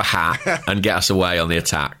rabbit out of a hat and get us away on the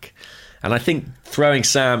attack. And I think throwing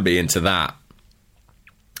Sambi into that,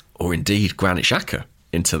 or indeed Granit Xhaka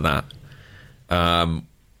into that,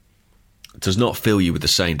 does not fill you with the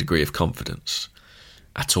same degree of confidence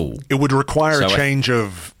at all. It would require a change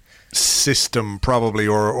of system, probably,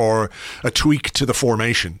 or a tweak to the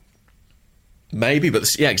formation. Maybe, but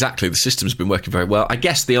exactly. The system's been working very well. I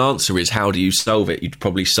guess the answer is, how do you solve it? You'd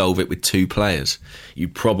probably solve it with two players.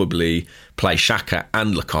 You'd probably play Xhaka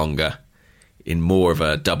and Lokonga in more of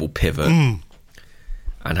a double pivot and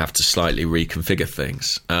have to slightly reconfigure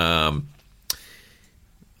things. I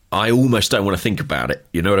almost don't want to think about it.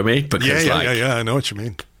 You know what I mean? Because I know what you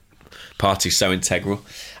mean. Partey's so integral.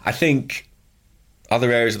 I think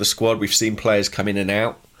other areas of the squad, we've seen players come in and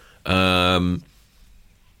out.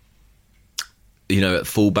 At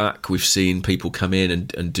fullback, we've seen people come in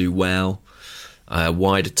and do well.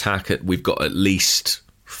 Wide attack, we've got at least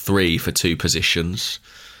 3 for 2 positions.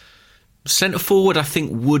 Centre forward, I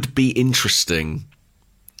think, would be interesting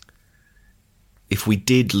if we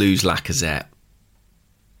did lose Lacazette.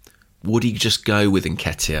 Would he just go with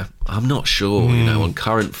Nketiah? I'm not sure. On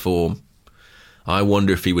current form, I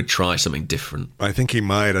wonder if he would try something different. I think he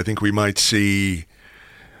might. I think we might see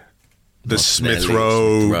the Smith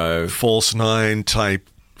Rowe false nine type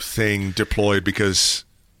thing deployed because,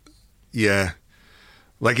 yeah,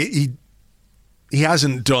 like he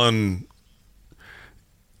hasn't done.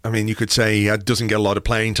 I mean, you could say he doesn't get a lot of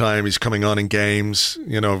playing time. He's coming on in games,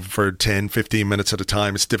 for 10, 15 minutes at a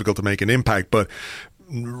time. It's difficult to make an impact, but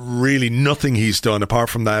really nothing he's done apart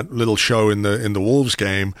from that little show in the Wolves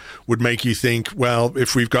game would make you think, well,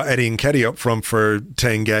 if we've got Eddie Nketiah up front for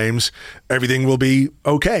 10 games, everything will be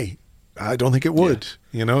okay. I don't think it would,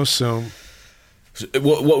 so.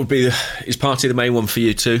 What would be, is Partey the main one for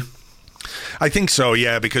you too? I think so,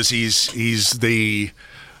 yeah, because he's the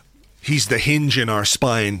hinge in our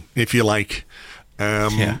spine, if you like.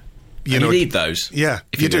 You need those. Yeah,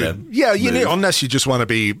 you do. Yeah, you need, unless you just want to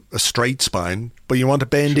be a straight spine, but you want a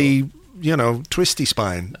bendy, twisty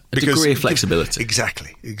spine. A degree of flexibility.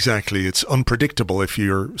 Exactly. It's unpredictable if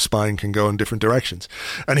your spine can go in different directions,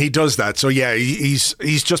 and he does that. So yeah,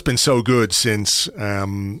 he's just been so good since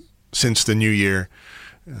the new year.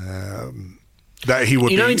 That he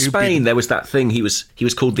would. In Spain, there was that thing. He was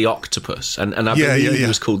called the octopus, and I believe he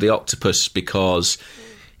was called the octopus because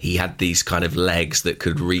he had these kind of legs that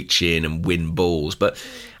could reach in and win balls. But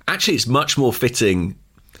actually, it's much more fitting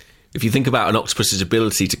if you think about an octopus's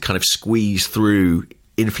ability to kind of squeeze through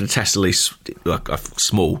infinitesimally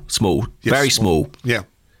small, very small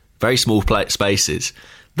spaces.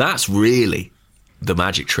 That's really the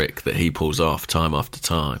magic trick that he pulls off time after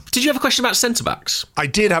time. Did you have a question about centre-backs? I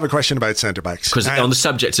did have a question about centre-backs. Because on the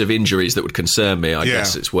subject of injuries that would concern me, I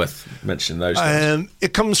guess it's worth mentioning those things.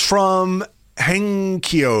 It comes from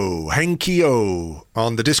Henkyo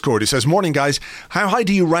on the Discord. He says, "Morning guys, how high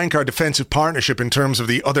do you rank our defensive partnership in terms of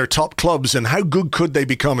the other top clubs, and how good could they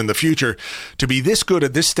become in the future? To be this good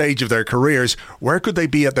at this stage of their careers, where could they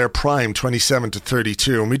be at their prime, 27 to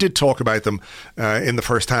 32? And we did talk about them in the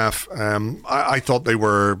first half. I thought they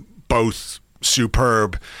were both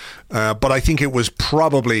superb, but I think it was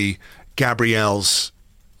probably Gabriel's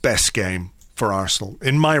best game for Arsenal.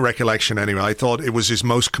 In my recollection anyway, I thought it was his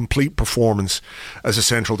most complete performance as a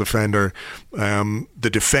central defender. The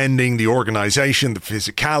defending, the organisation, the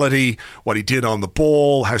physicality, what he did on the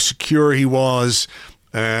ball, how secure he was.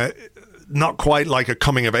 Not quite like a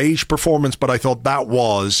coming-of-age performance, but I thought that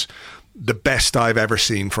was the best I've ever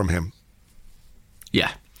seen from him.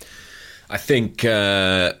 Yeah. I think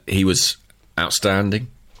he was outstanding.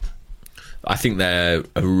 I think they're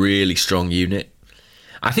a really strong unit.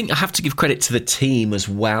 I think I have to give credit to the team as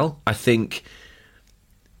well. I think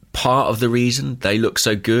part of the reason they look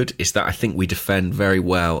so good is that I think we defend very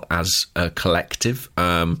well as a collective.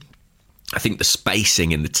 I think the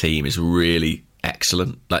spacing in the team is really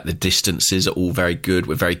excellent. Like the distances are all very good.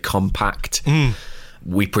 We're very compact.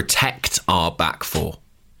 We protect our back four.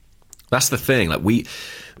 That's the thing. Like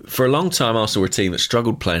for a long time, Arsenal were a team that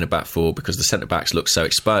struggled playing a back four because the centre-backs looked so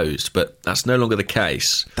exposed, but that's no longer the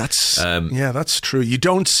case. That's true. You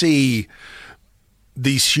don't see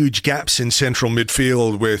these huge gaps in central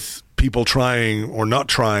midfield with people trying or not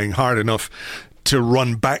trying hard enough to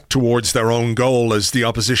run back towards their own goal as the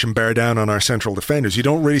opposition bear down on our central defenders. You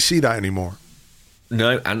don't really see that anymore.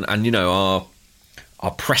 No, and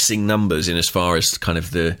our pressing numbers in as far as kind of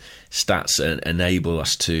the stats enable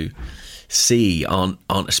us to see aren't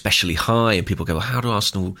especially high, and people go, well, how do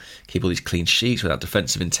Arsenal keep all these clean sheets without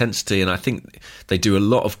defensive intensity? And I think they do a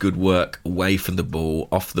lot of good work away from the ball,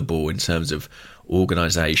 off the ball, in terms of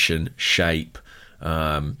organisation, shape,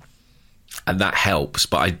 and that helps.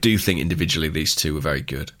 But I do think individually these two are very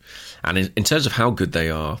good. And in terms of how good they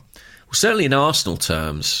are, well, certainly in Arsenal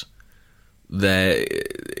terms,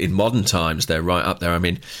 in modern times they're right up there. I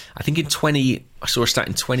mean, I think I saw a stat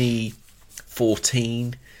in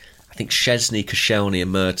 2014. I think Szczesny, Koscielny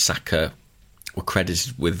and Mertesacker were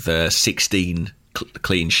credited with 16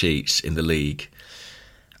 clean sheets in the league.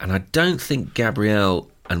 And I don't think Gabriel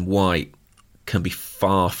and White can be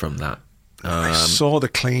far from that. I saw the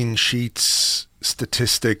clean sheets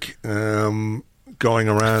statistic going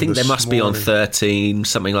around. I think they must be on 13,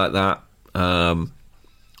 something like that.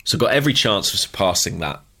 So got every chance of surpassing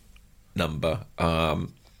that number.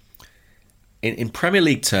 In Premier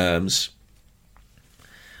League terms,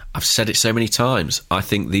 I've said it so many times, I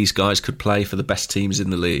think these guys could play for the best teams in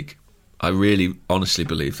the league. I really honestly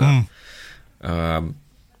believe that.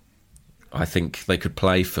 I think they could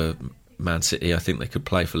play for Man City. I think they could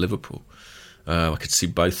play for Liverpool. I could see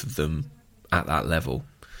both of them at that level,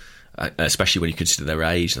 especially when you consider their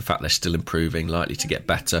age, the fact they're still improving, likely to get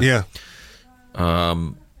better. Yeah.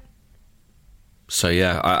 So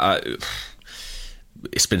yeah,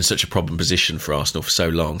 it's been such a problem position for Arsenal for so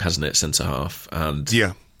long, hasn't it, centre half? And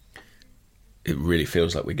yeah, it really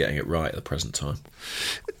feels like we're getting it right at the present time.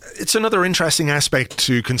 It's another interesting aspect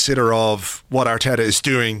to consider of what Arteta is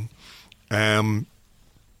doing, how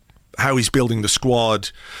he's building the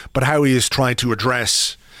squad, but how he is trying to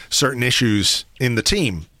address certain issues in the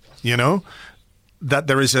team, you know? That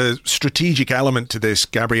there is a strategic element to this.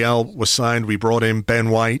 Gabriel was signed, we brought in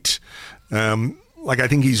Ben White. I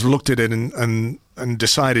think he's looked at it and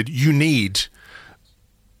decided you need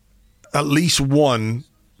at least one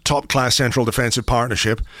top-class central defensive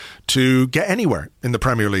partnership to get anywhere in the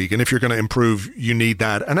Premier League. And if you're going to improve, you need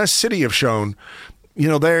that. And as City have shown, you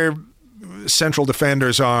know, their central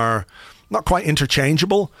defenders are not quite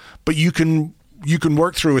interchangeable, but you can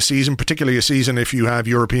work through a season, particularly a season if you have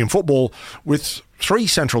European football, with 3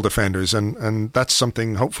 central defenders. And that's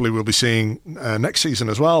something hopefully we'll be seeing next season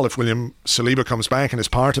as well. If William Saliba comes back and is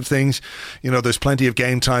part of things, you know, there's plenty of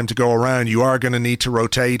game time to go around. You are going to need to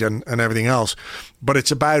rotate and everything else. But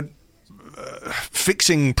it's about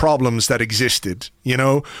fixing problems that existed. You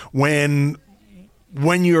know, when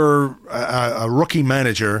you're a rookie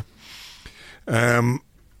manager and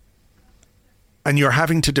you're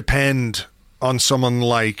having to depend on someone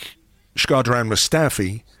like Shkodran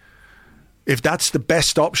Mustafi, if that's the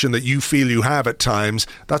best option that you feel you have at times,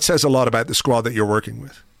 that says a lot about the squad that you're working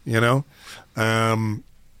with, you know?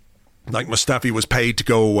 Like Mustafi was paid to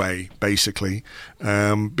go away, basically,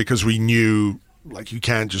 because we knew, like, you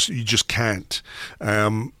just can't.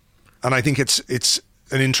 And I think it's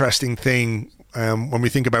an interesting thing when we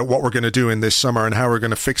think about what we're going to do in this summer and how we're going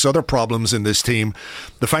to fix other problems in this team.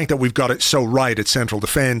 The fact that we've got it so right at central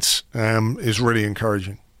defence is really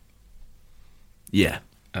encouraging. Yeah,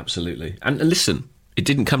 absolutely. And listen, it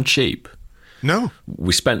didn't come cheap. No.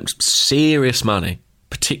 We spent serious money,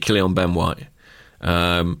 particularly on Ben White.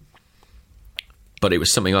 But it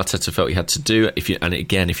was something Arteta felt he had to do. If you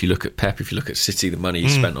look at Pep, if you look at City, the money he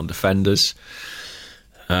spent on defenders,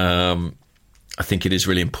 I think it is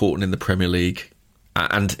really important in the Premier League.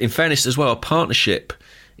 And in fairness as well, a partnership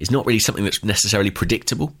is not really something that's necessarily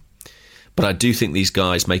predictable. But I do think these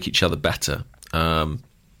guys make each other better. And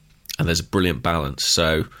there's a brilliant balance.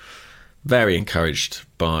 So very encouraged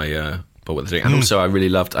by what they're doing. And also I really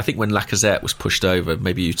loved, I think when Lacazette was pushed over,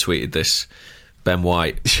 maybe you tweeted this, Ben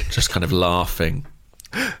White just kind of laughing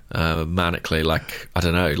manically, like, I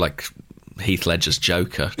don't know, like Heath Ledger's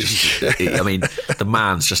Joker. I mean, the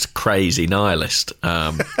man's just a crazy nihilist,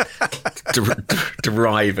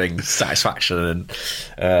 deriving satisfaction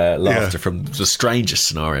and laughter from the strangest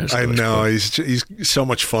scenarios. I know, he's so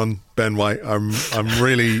much fun, Ben White. I'm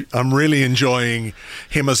really enjoying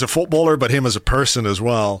him as a footballer, but him as a person as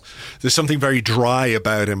well. There's something very dry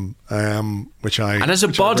about him, which and as a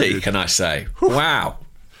body, can I say? Wow.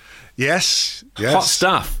 Yes. Hot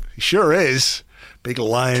stuff. He sure is. Big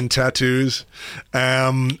lion tattoos.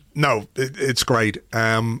 No, it's great.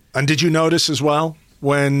 And did you notice as well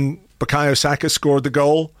when Bukayo Saka scored the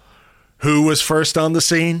goal, who was first on the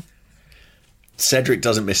scene? Cedric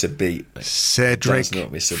doesn't miss a beat. Cedric does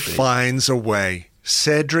not miss a beat. Finds a way.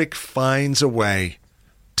 Cedric finds a way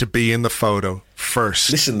to be in the photo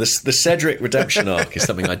first. Listen, the Cedric redemption arc is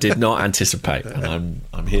something I did not anticipate, and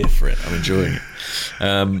I'm here for it. I'm enjoying it.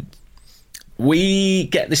 We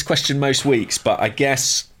get this question most weeks, but I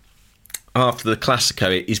guess after the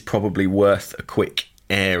Classico, it is probably worth a quick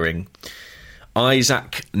airing.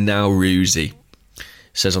 Isaac Nauruzi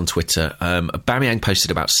says on Twitter, Aubameyang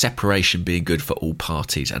posted about separation being good for all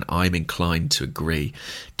parties, and I'm inclined to agree.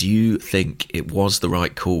 Do you think it was the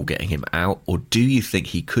right call getting him out, or do you think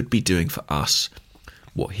he could be doing for us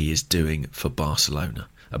what he is doing for Barcelona?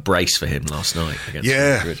 A brace for him last night against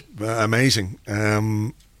Madrid. Amazing.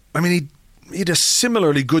 I mean, he had a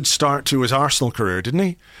similarly good start to his Arsenal career, didn't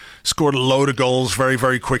he? Scored a load of goals very,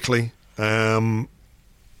 very quickly. Yeah.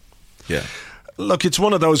 Look, it's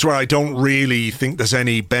one of those where I don't really think there's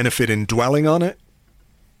any benefit in dwelling on it.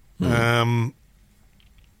 Like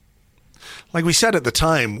we said at the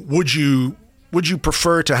time, would you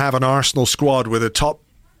prefer to have an Arsenal squad with a top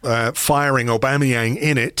firing Aubameyang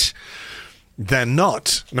in it than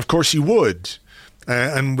not? And of course you would.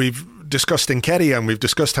 And we've discussed Nketiah and we've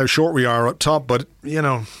discussed how short we are up top, but you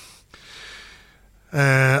know,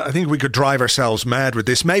 I think we could drive ourselves mad with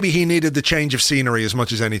this. Maybe he needed the change of scenery as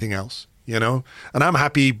much as anything else, you know, and I'm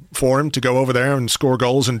happy for him to go over there and score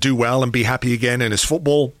goals and do well and be happy again in his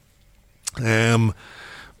football.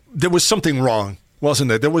 There was something wrong, wasn't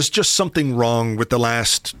there? There was just something wrong with the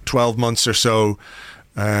last 12 months or so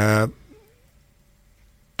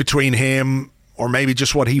between him, or maybe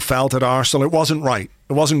just what he felt at Arsenal. It wasn't right.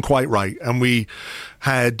 It wasn't quite right. And we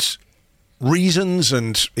had reasons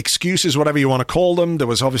and excuses, whatever you want to call them. There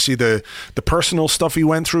was obviously the personal stuff he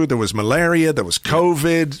went through. There was malaria. There was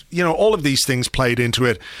COVID. You know, all of these things played into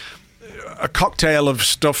it. A cocktail of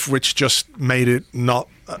stuff which just made it not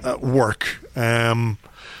work.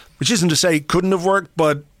 Which isn't to say it couldn't have worked,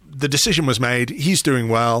 but the decision was made. He's doing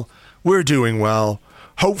well. We're doing well.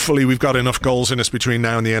 Hopefully we've got enough goals in us between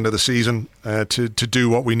now and the end of the season to do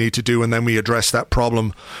what we need to do, and then we address that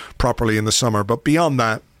problem properly in the summer. But beyond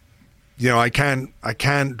that, you know, I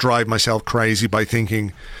can't drive myself crazy by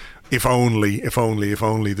thinking, if only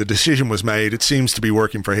the decision was made. It seems to be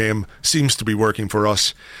working for him, seems to be working for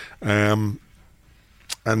us. And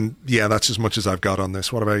yeah, that's as much as I've got on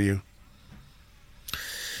this. What about you?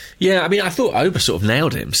 Yeah, I mean, I thought Oba sort of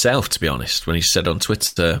nailed it himself, to be honest, when he said on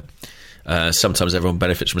Twitter, sometimes everyone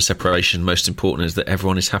benefits from a separation. Most important is that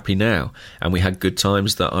everyone is happy now. And we had good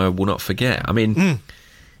times that I will not forget. I mean,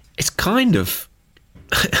 it's kind of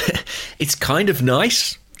it's kind of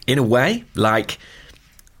nice in a way. Like,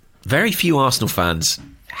 very few Arsenal fans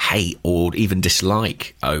hate or even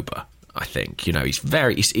dislike Oba, I think. You know,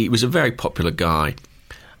 he was a very popular guy.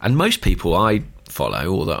 And most people I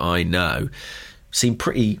follow or that I know seem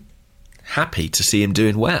pretty happy to see him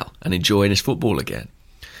doing well and enjoying his football again.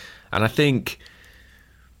 And I think,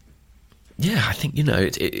 you know,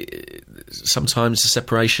 sometimes the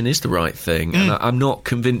separation is the right thing. And I'm not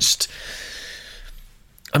convinced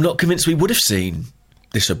we would have seen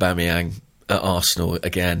this Aubameyang at Arsenal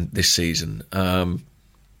again this season. And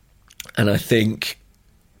I think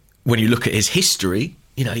when you look at his history,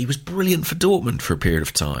 you know, he was brilliant for Dortmund for a period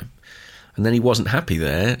of time. And then he wasn't happy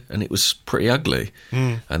there, and it was pretty ugly.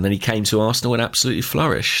 And then he came to Arsenal and absolutely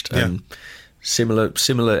flourished. Yeah. And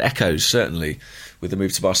similar echoes, certainly, with the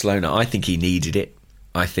move to Barcelona. I think he needed it.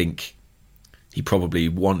 I think he probably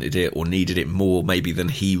wanted it or needed it more maybe than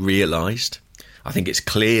he realised. I think it's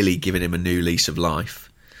clearly given him a new lease of life.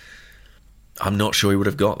 I'm not sure he would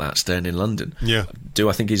have got that staying in London. Yeah. Do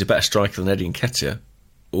I think he's a better striker than Eddie Nketiah?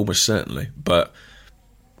 Almost certainly. But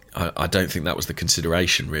I don't think that was the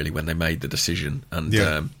consideration, really, when they made the decision.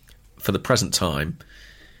 And for the present time,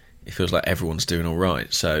 it feels like everyone's doing all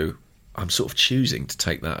right. So I'm sort of choosing to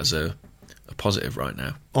take that as a positive right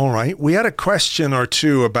now. All right. We had a question or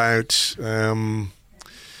two about Adam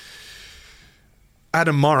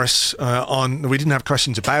Morris. We didn't have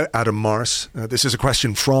questions about Adam Morris. This is a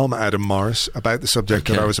question from Adam Morris about the subject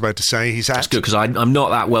that I was about to say. He's That's good, because I'm not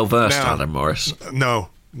that well versed on Adam Morris. No,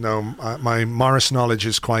 my Morris knowledge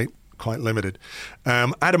is quite limited.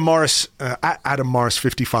 Adam Morris, at Adam Morris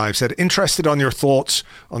 55 said, interested on your thoughts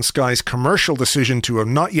on Sky's commercial decision to have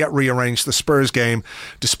not yet rearranged the Spurs game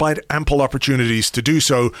despite ample opportunities to do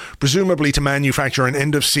so, presumably to manufacture an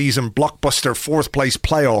end-of-season blockbuster fourth-place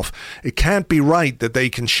playoff. It can't be right that they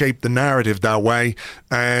can shape the narrative that way.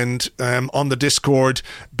 And on the Discord,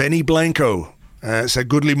 Benny Blanco said,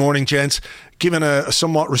 goodly morning, gents. Given a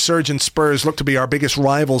somewhat resurgent Spurs look to be our biggest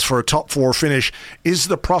rivals for a top four finish, is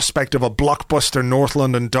the prospect of a blockbuster North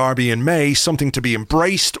London derby in May something to be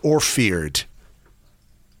embraced or feared?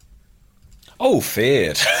 Oh,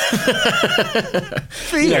 feared.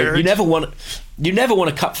 Feared? You know, you never want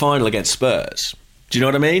a cup final against Spurs. Do you know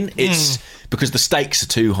what I mean? It's because the stakes are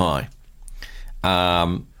too high.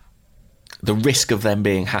 The risk of them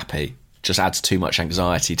being happy just adds too much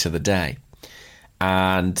anxiety to the day.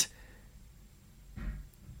 And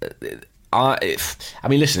I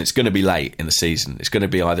mean, listen, it's going to be late in the season. It's going to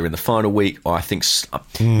be either in the final week or I think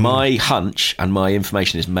my hunch and my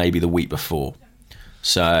information is maybe the week before.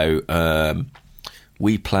 So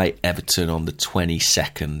we play Everton on the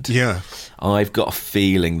 22nd. Yeah. I've got a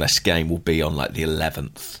feeling this game will be on like the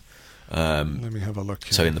 11th. Let me have a look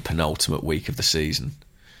here. So in the penultimate week of the season.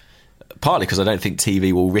 Partly because I don't think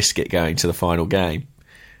TV will risk it going to the final game.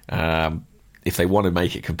 If they want to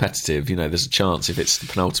make it competitive, you know, there's a chance if it's the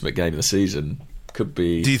penultimate game of the season, could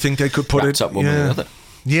be. Do you think they could put it up one way or the other?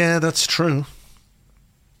 Yeah, that's true.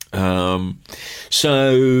 It's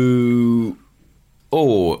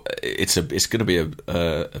going to be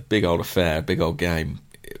a big old affair, a big old game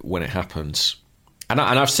when it happens. And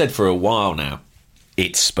I've said for a while now,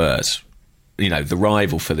 it's Spurs. You know, the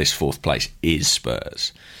rival for this fourth place is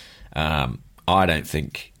Spurs. I don't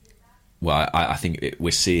think. Well, I think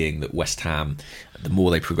we're seeing that West Ham, the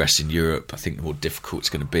more they progress in Europe, I think the more difficult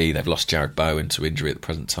it's going to be. They've lost Jared Bowen to injury at the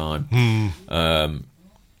present time.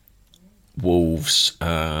 Wolves,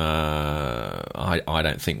 I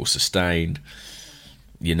don't think will sustain.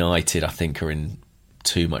 United, I think, are in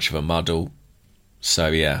too much of a muddle. So,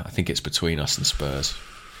 yeah, I think it's between us and Spurs.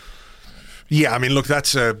 Yeah, I mean, look,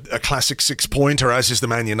 that's a classic 6-pointer, as is the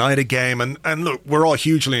Man United game. And look, we're all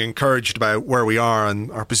hugely encouraged about where we are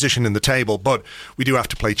and our position in the table, but we do have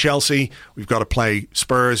to play Chelsea. We've got to play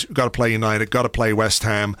Spurs. We've got to play United. Got to play West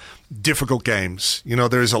Ham. Difficult games. You know,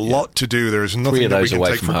 there's a lot to do. There's nothing that we can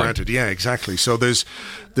take for granted. Yeah, exactly. So there's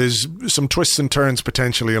some twists and turns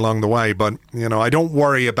potentially along the way, but, you know, I don't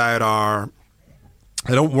worry about our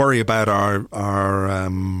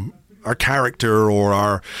character or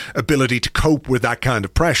our ability to cope with that kind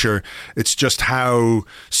of pressure. It's just how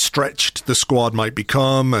stretched the squad might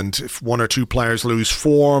become, and if one or two players lose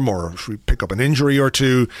form or if we pick up an injury or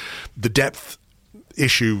two, the depth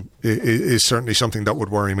issue is certainly something that would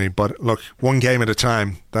worry me. But look, one game at a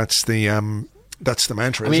time. That's the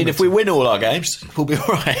mantra. I mean, if we win all our games, we'll be all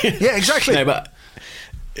right. Yeah, exactly. No, but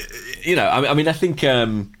you know, I mean, I think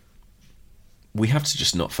we have to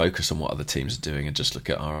just not focus on what other teams are doing and just look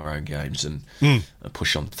at our own games and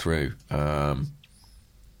push on through. I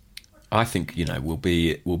think, you know, we'll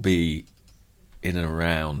be in and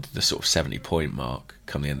around the sort of 70-point mark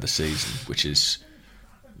come the end of the season, which is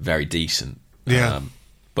very decent. Yeah.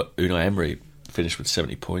 But Unai Emery finished with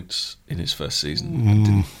 70 points in his first season and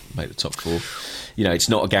didn't make the top 4. You know, it's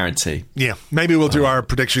not a guarantee. Yeah, maybe we'll do our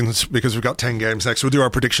predictions because we've got 10 games next. We'll do our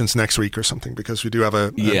predictions next week or something because we do have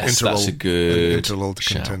an interval. That's a good interval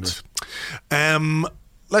to contend with.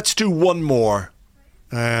 Let's do one more.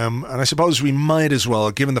 And I suppose we might as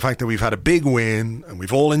well, given the fact that we've had a big win and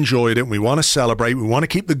we've all enjoyed it and we want to celebrate, we want to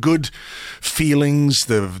keep the good feelings,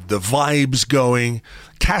 the vibes going.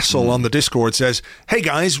 Castle on the Discord says, "Hey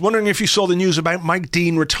guys, wondering if you saw the news about Mike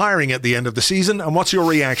Dean retiring at the end of the season, and what's your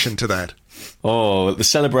reaction to that?" Oh, the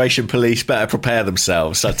celebration police better prepare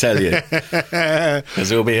themselves, I tell you.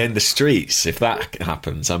 Because we'll be in the streets if that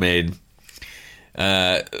happens. I mean,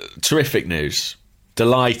 terrific news.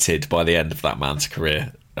 Delighted by the end of that man's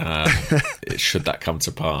career, should that come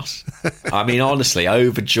to pass. I mean, honestly,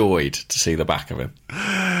 overjoyed to see the back of him.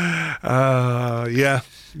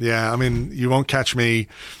 Yeah. I mean, you won't catch me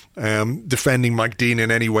defending Mike Dean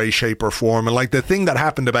in any way, shape or form. And like the thing that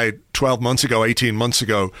happened about 12 months ago, 18 months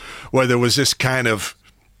ago, where there was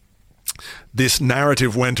this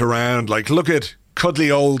narrative went around, like, look at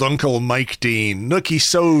cuddly old Uncle Mike Dean. Look, he's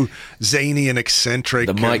so zany and eccentric.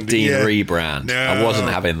 The Mike Dean rebrand. No, I wasn't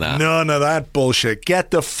having that. None of that bullshit.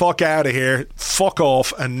 Get the fuck out of here. Fuck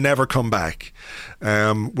off and never come back.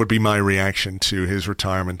 Would be my reaction to his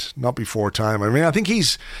retirement. Not before time. I mean, I think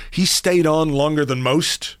he's stayed on longer than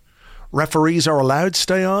most referees are allowed to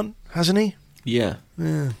stay on, hasn't he? Yeah.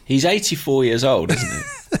 He's 84 years old, isn't he?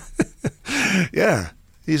 Yeah.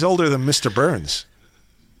 He's older than Mr. Burns.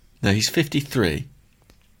 No, he's 53.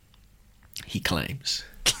 He claims.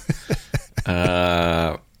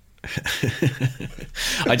 I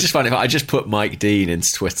just find I just put Mike Dean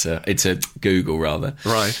into Google rather.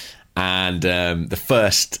 Right. And the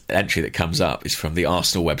first entry that comes up is from the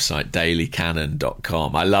Arsenal website,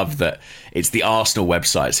 dailycannon.com. I love that it's the Arsenal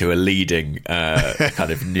websites who are leading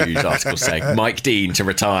kind of news articles saying Mike Dean to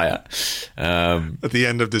retire. At the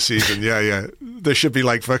end of the season, yeah. There should be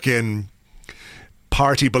like fucking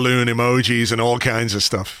party balloon emojis and all kinds of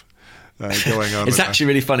stuff going on. It's actually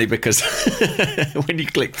really funny because when you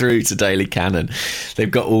click through to Daily Cannon, they've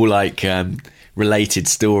got all like related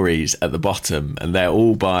stories at the bottom, and they're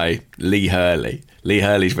all by Lee Hurley. Lee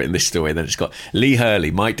Hurley's written this story, and then it's got Lee Hurley,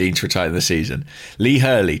 Mike Dean to retire in the season. Lee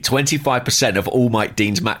Hurley, 25% of all Mike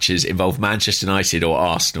Dean's matches involve Manchester United or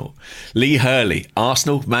Arsenal. Lee Hurley,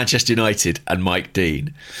 Arsenal, Manchester United and Mike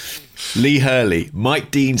Dean. Lee Hurley, Mike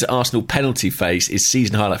Dean's Arsenal penalty face is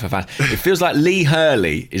season highlight for fans. It feels like Lee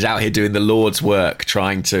Hurley is out here doing the Lord's work,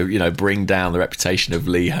 trying to, you know, bring down the reputation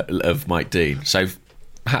of Mike Dean. So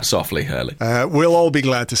hats off, Lee Hurley. We'll all be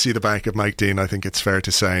glad to see the back of Mike Dean, I think it's fair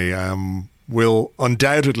to say. We'll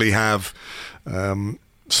undoubtedly have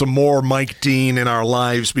some more Mike Dean in our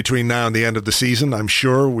lives between now and the end of the season. I'm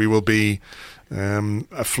sure we will be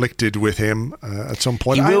afflicted with him at some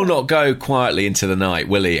point. He will not go quietly into the night,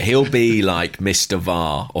 will he? He'll be like Mr.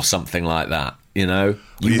 VAR or something like that, you know?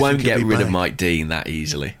 You won't get rid of Mike Dean that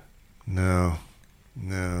easily. No,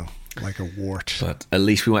 like a wart. But at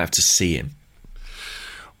least we won't have to see him.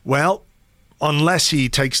 Well, unless he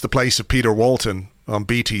takes the place of Peter Walton on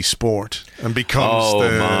BT Sport and becomes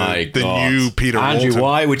the new Peter Walton. Andrew,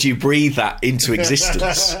 why would you breathe that into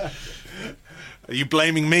existence? Are you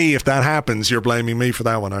blaming me if that happens? You're blaming me for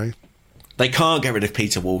that one, are you? They can't get rid of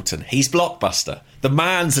Peter Walton. He's blockbuster. The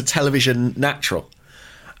man's a television natural.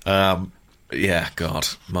 Yeah, God.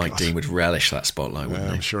 Mike Dean would relish that spotlight, wouldn't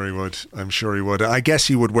he? I'm sure he would. I guess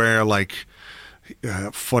he would wear like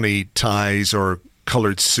funny ties or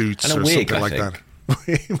coloured suits and a or wig, something like that.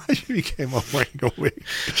 Imagine if he came up wearing a wig.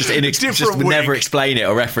 Just never explain it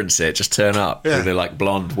or reference it. Just turn up with a like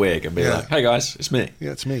blonde wig and be Yeah. like, "Hey guys, it's me."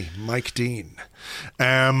 Yeah, it's me, Mike Dean.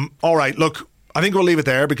 All right, look, I think we'll leave it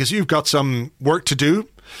there because you've got some work to do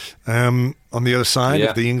on the other side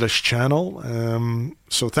of the English Channel.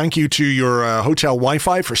 So thank you to your hotel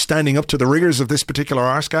Wi-Fi for standing up to the rigours of this particular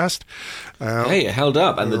Arscast. Hey, it held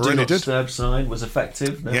up, and the it do really not did. disturb sign was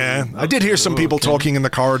effective. No, Yeah, I did hear some people talking in the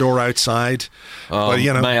corridor outside. Oh, but,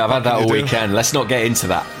 you know, mate, I've had what that can all you do? weekend. Let's not get into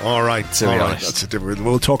that. All right, To be honest. That's a different.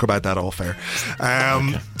 We'll talk about that off air.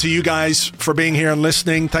 To you guys for being here and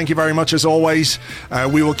listening, thank you very much as always.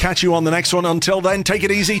 We will catch you on the next one. Until then, take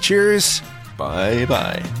it easy. Cheers. Bye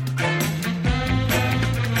bye.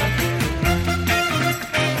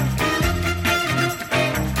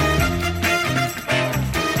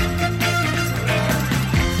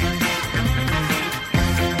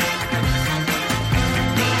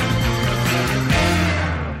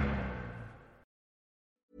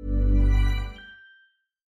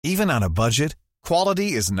 Even on a budget,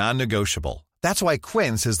 quality is non-negotiable. That's why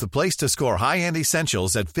Quince is the place to score high-end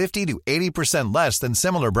essentials at 50 to 80% less than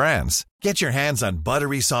similar brands. Get your hands on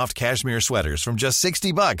buttery soft cashmere sweaters from just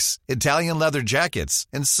 $60, Italian leather jackets,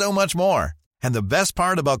 and so much more. And the best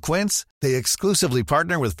part about Quince, they exclusively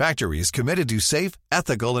partner with factories committed to safe,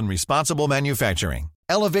 ethical, and responsible manufacturing.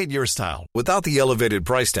 Elevate your style without the elevated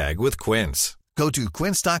price tag with Quince. Go to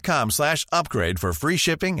quince.com/upgrade for free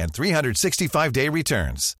shipping and 365-day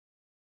returns.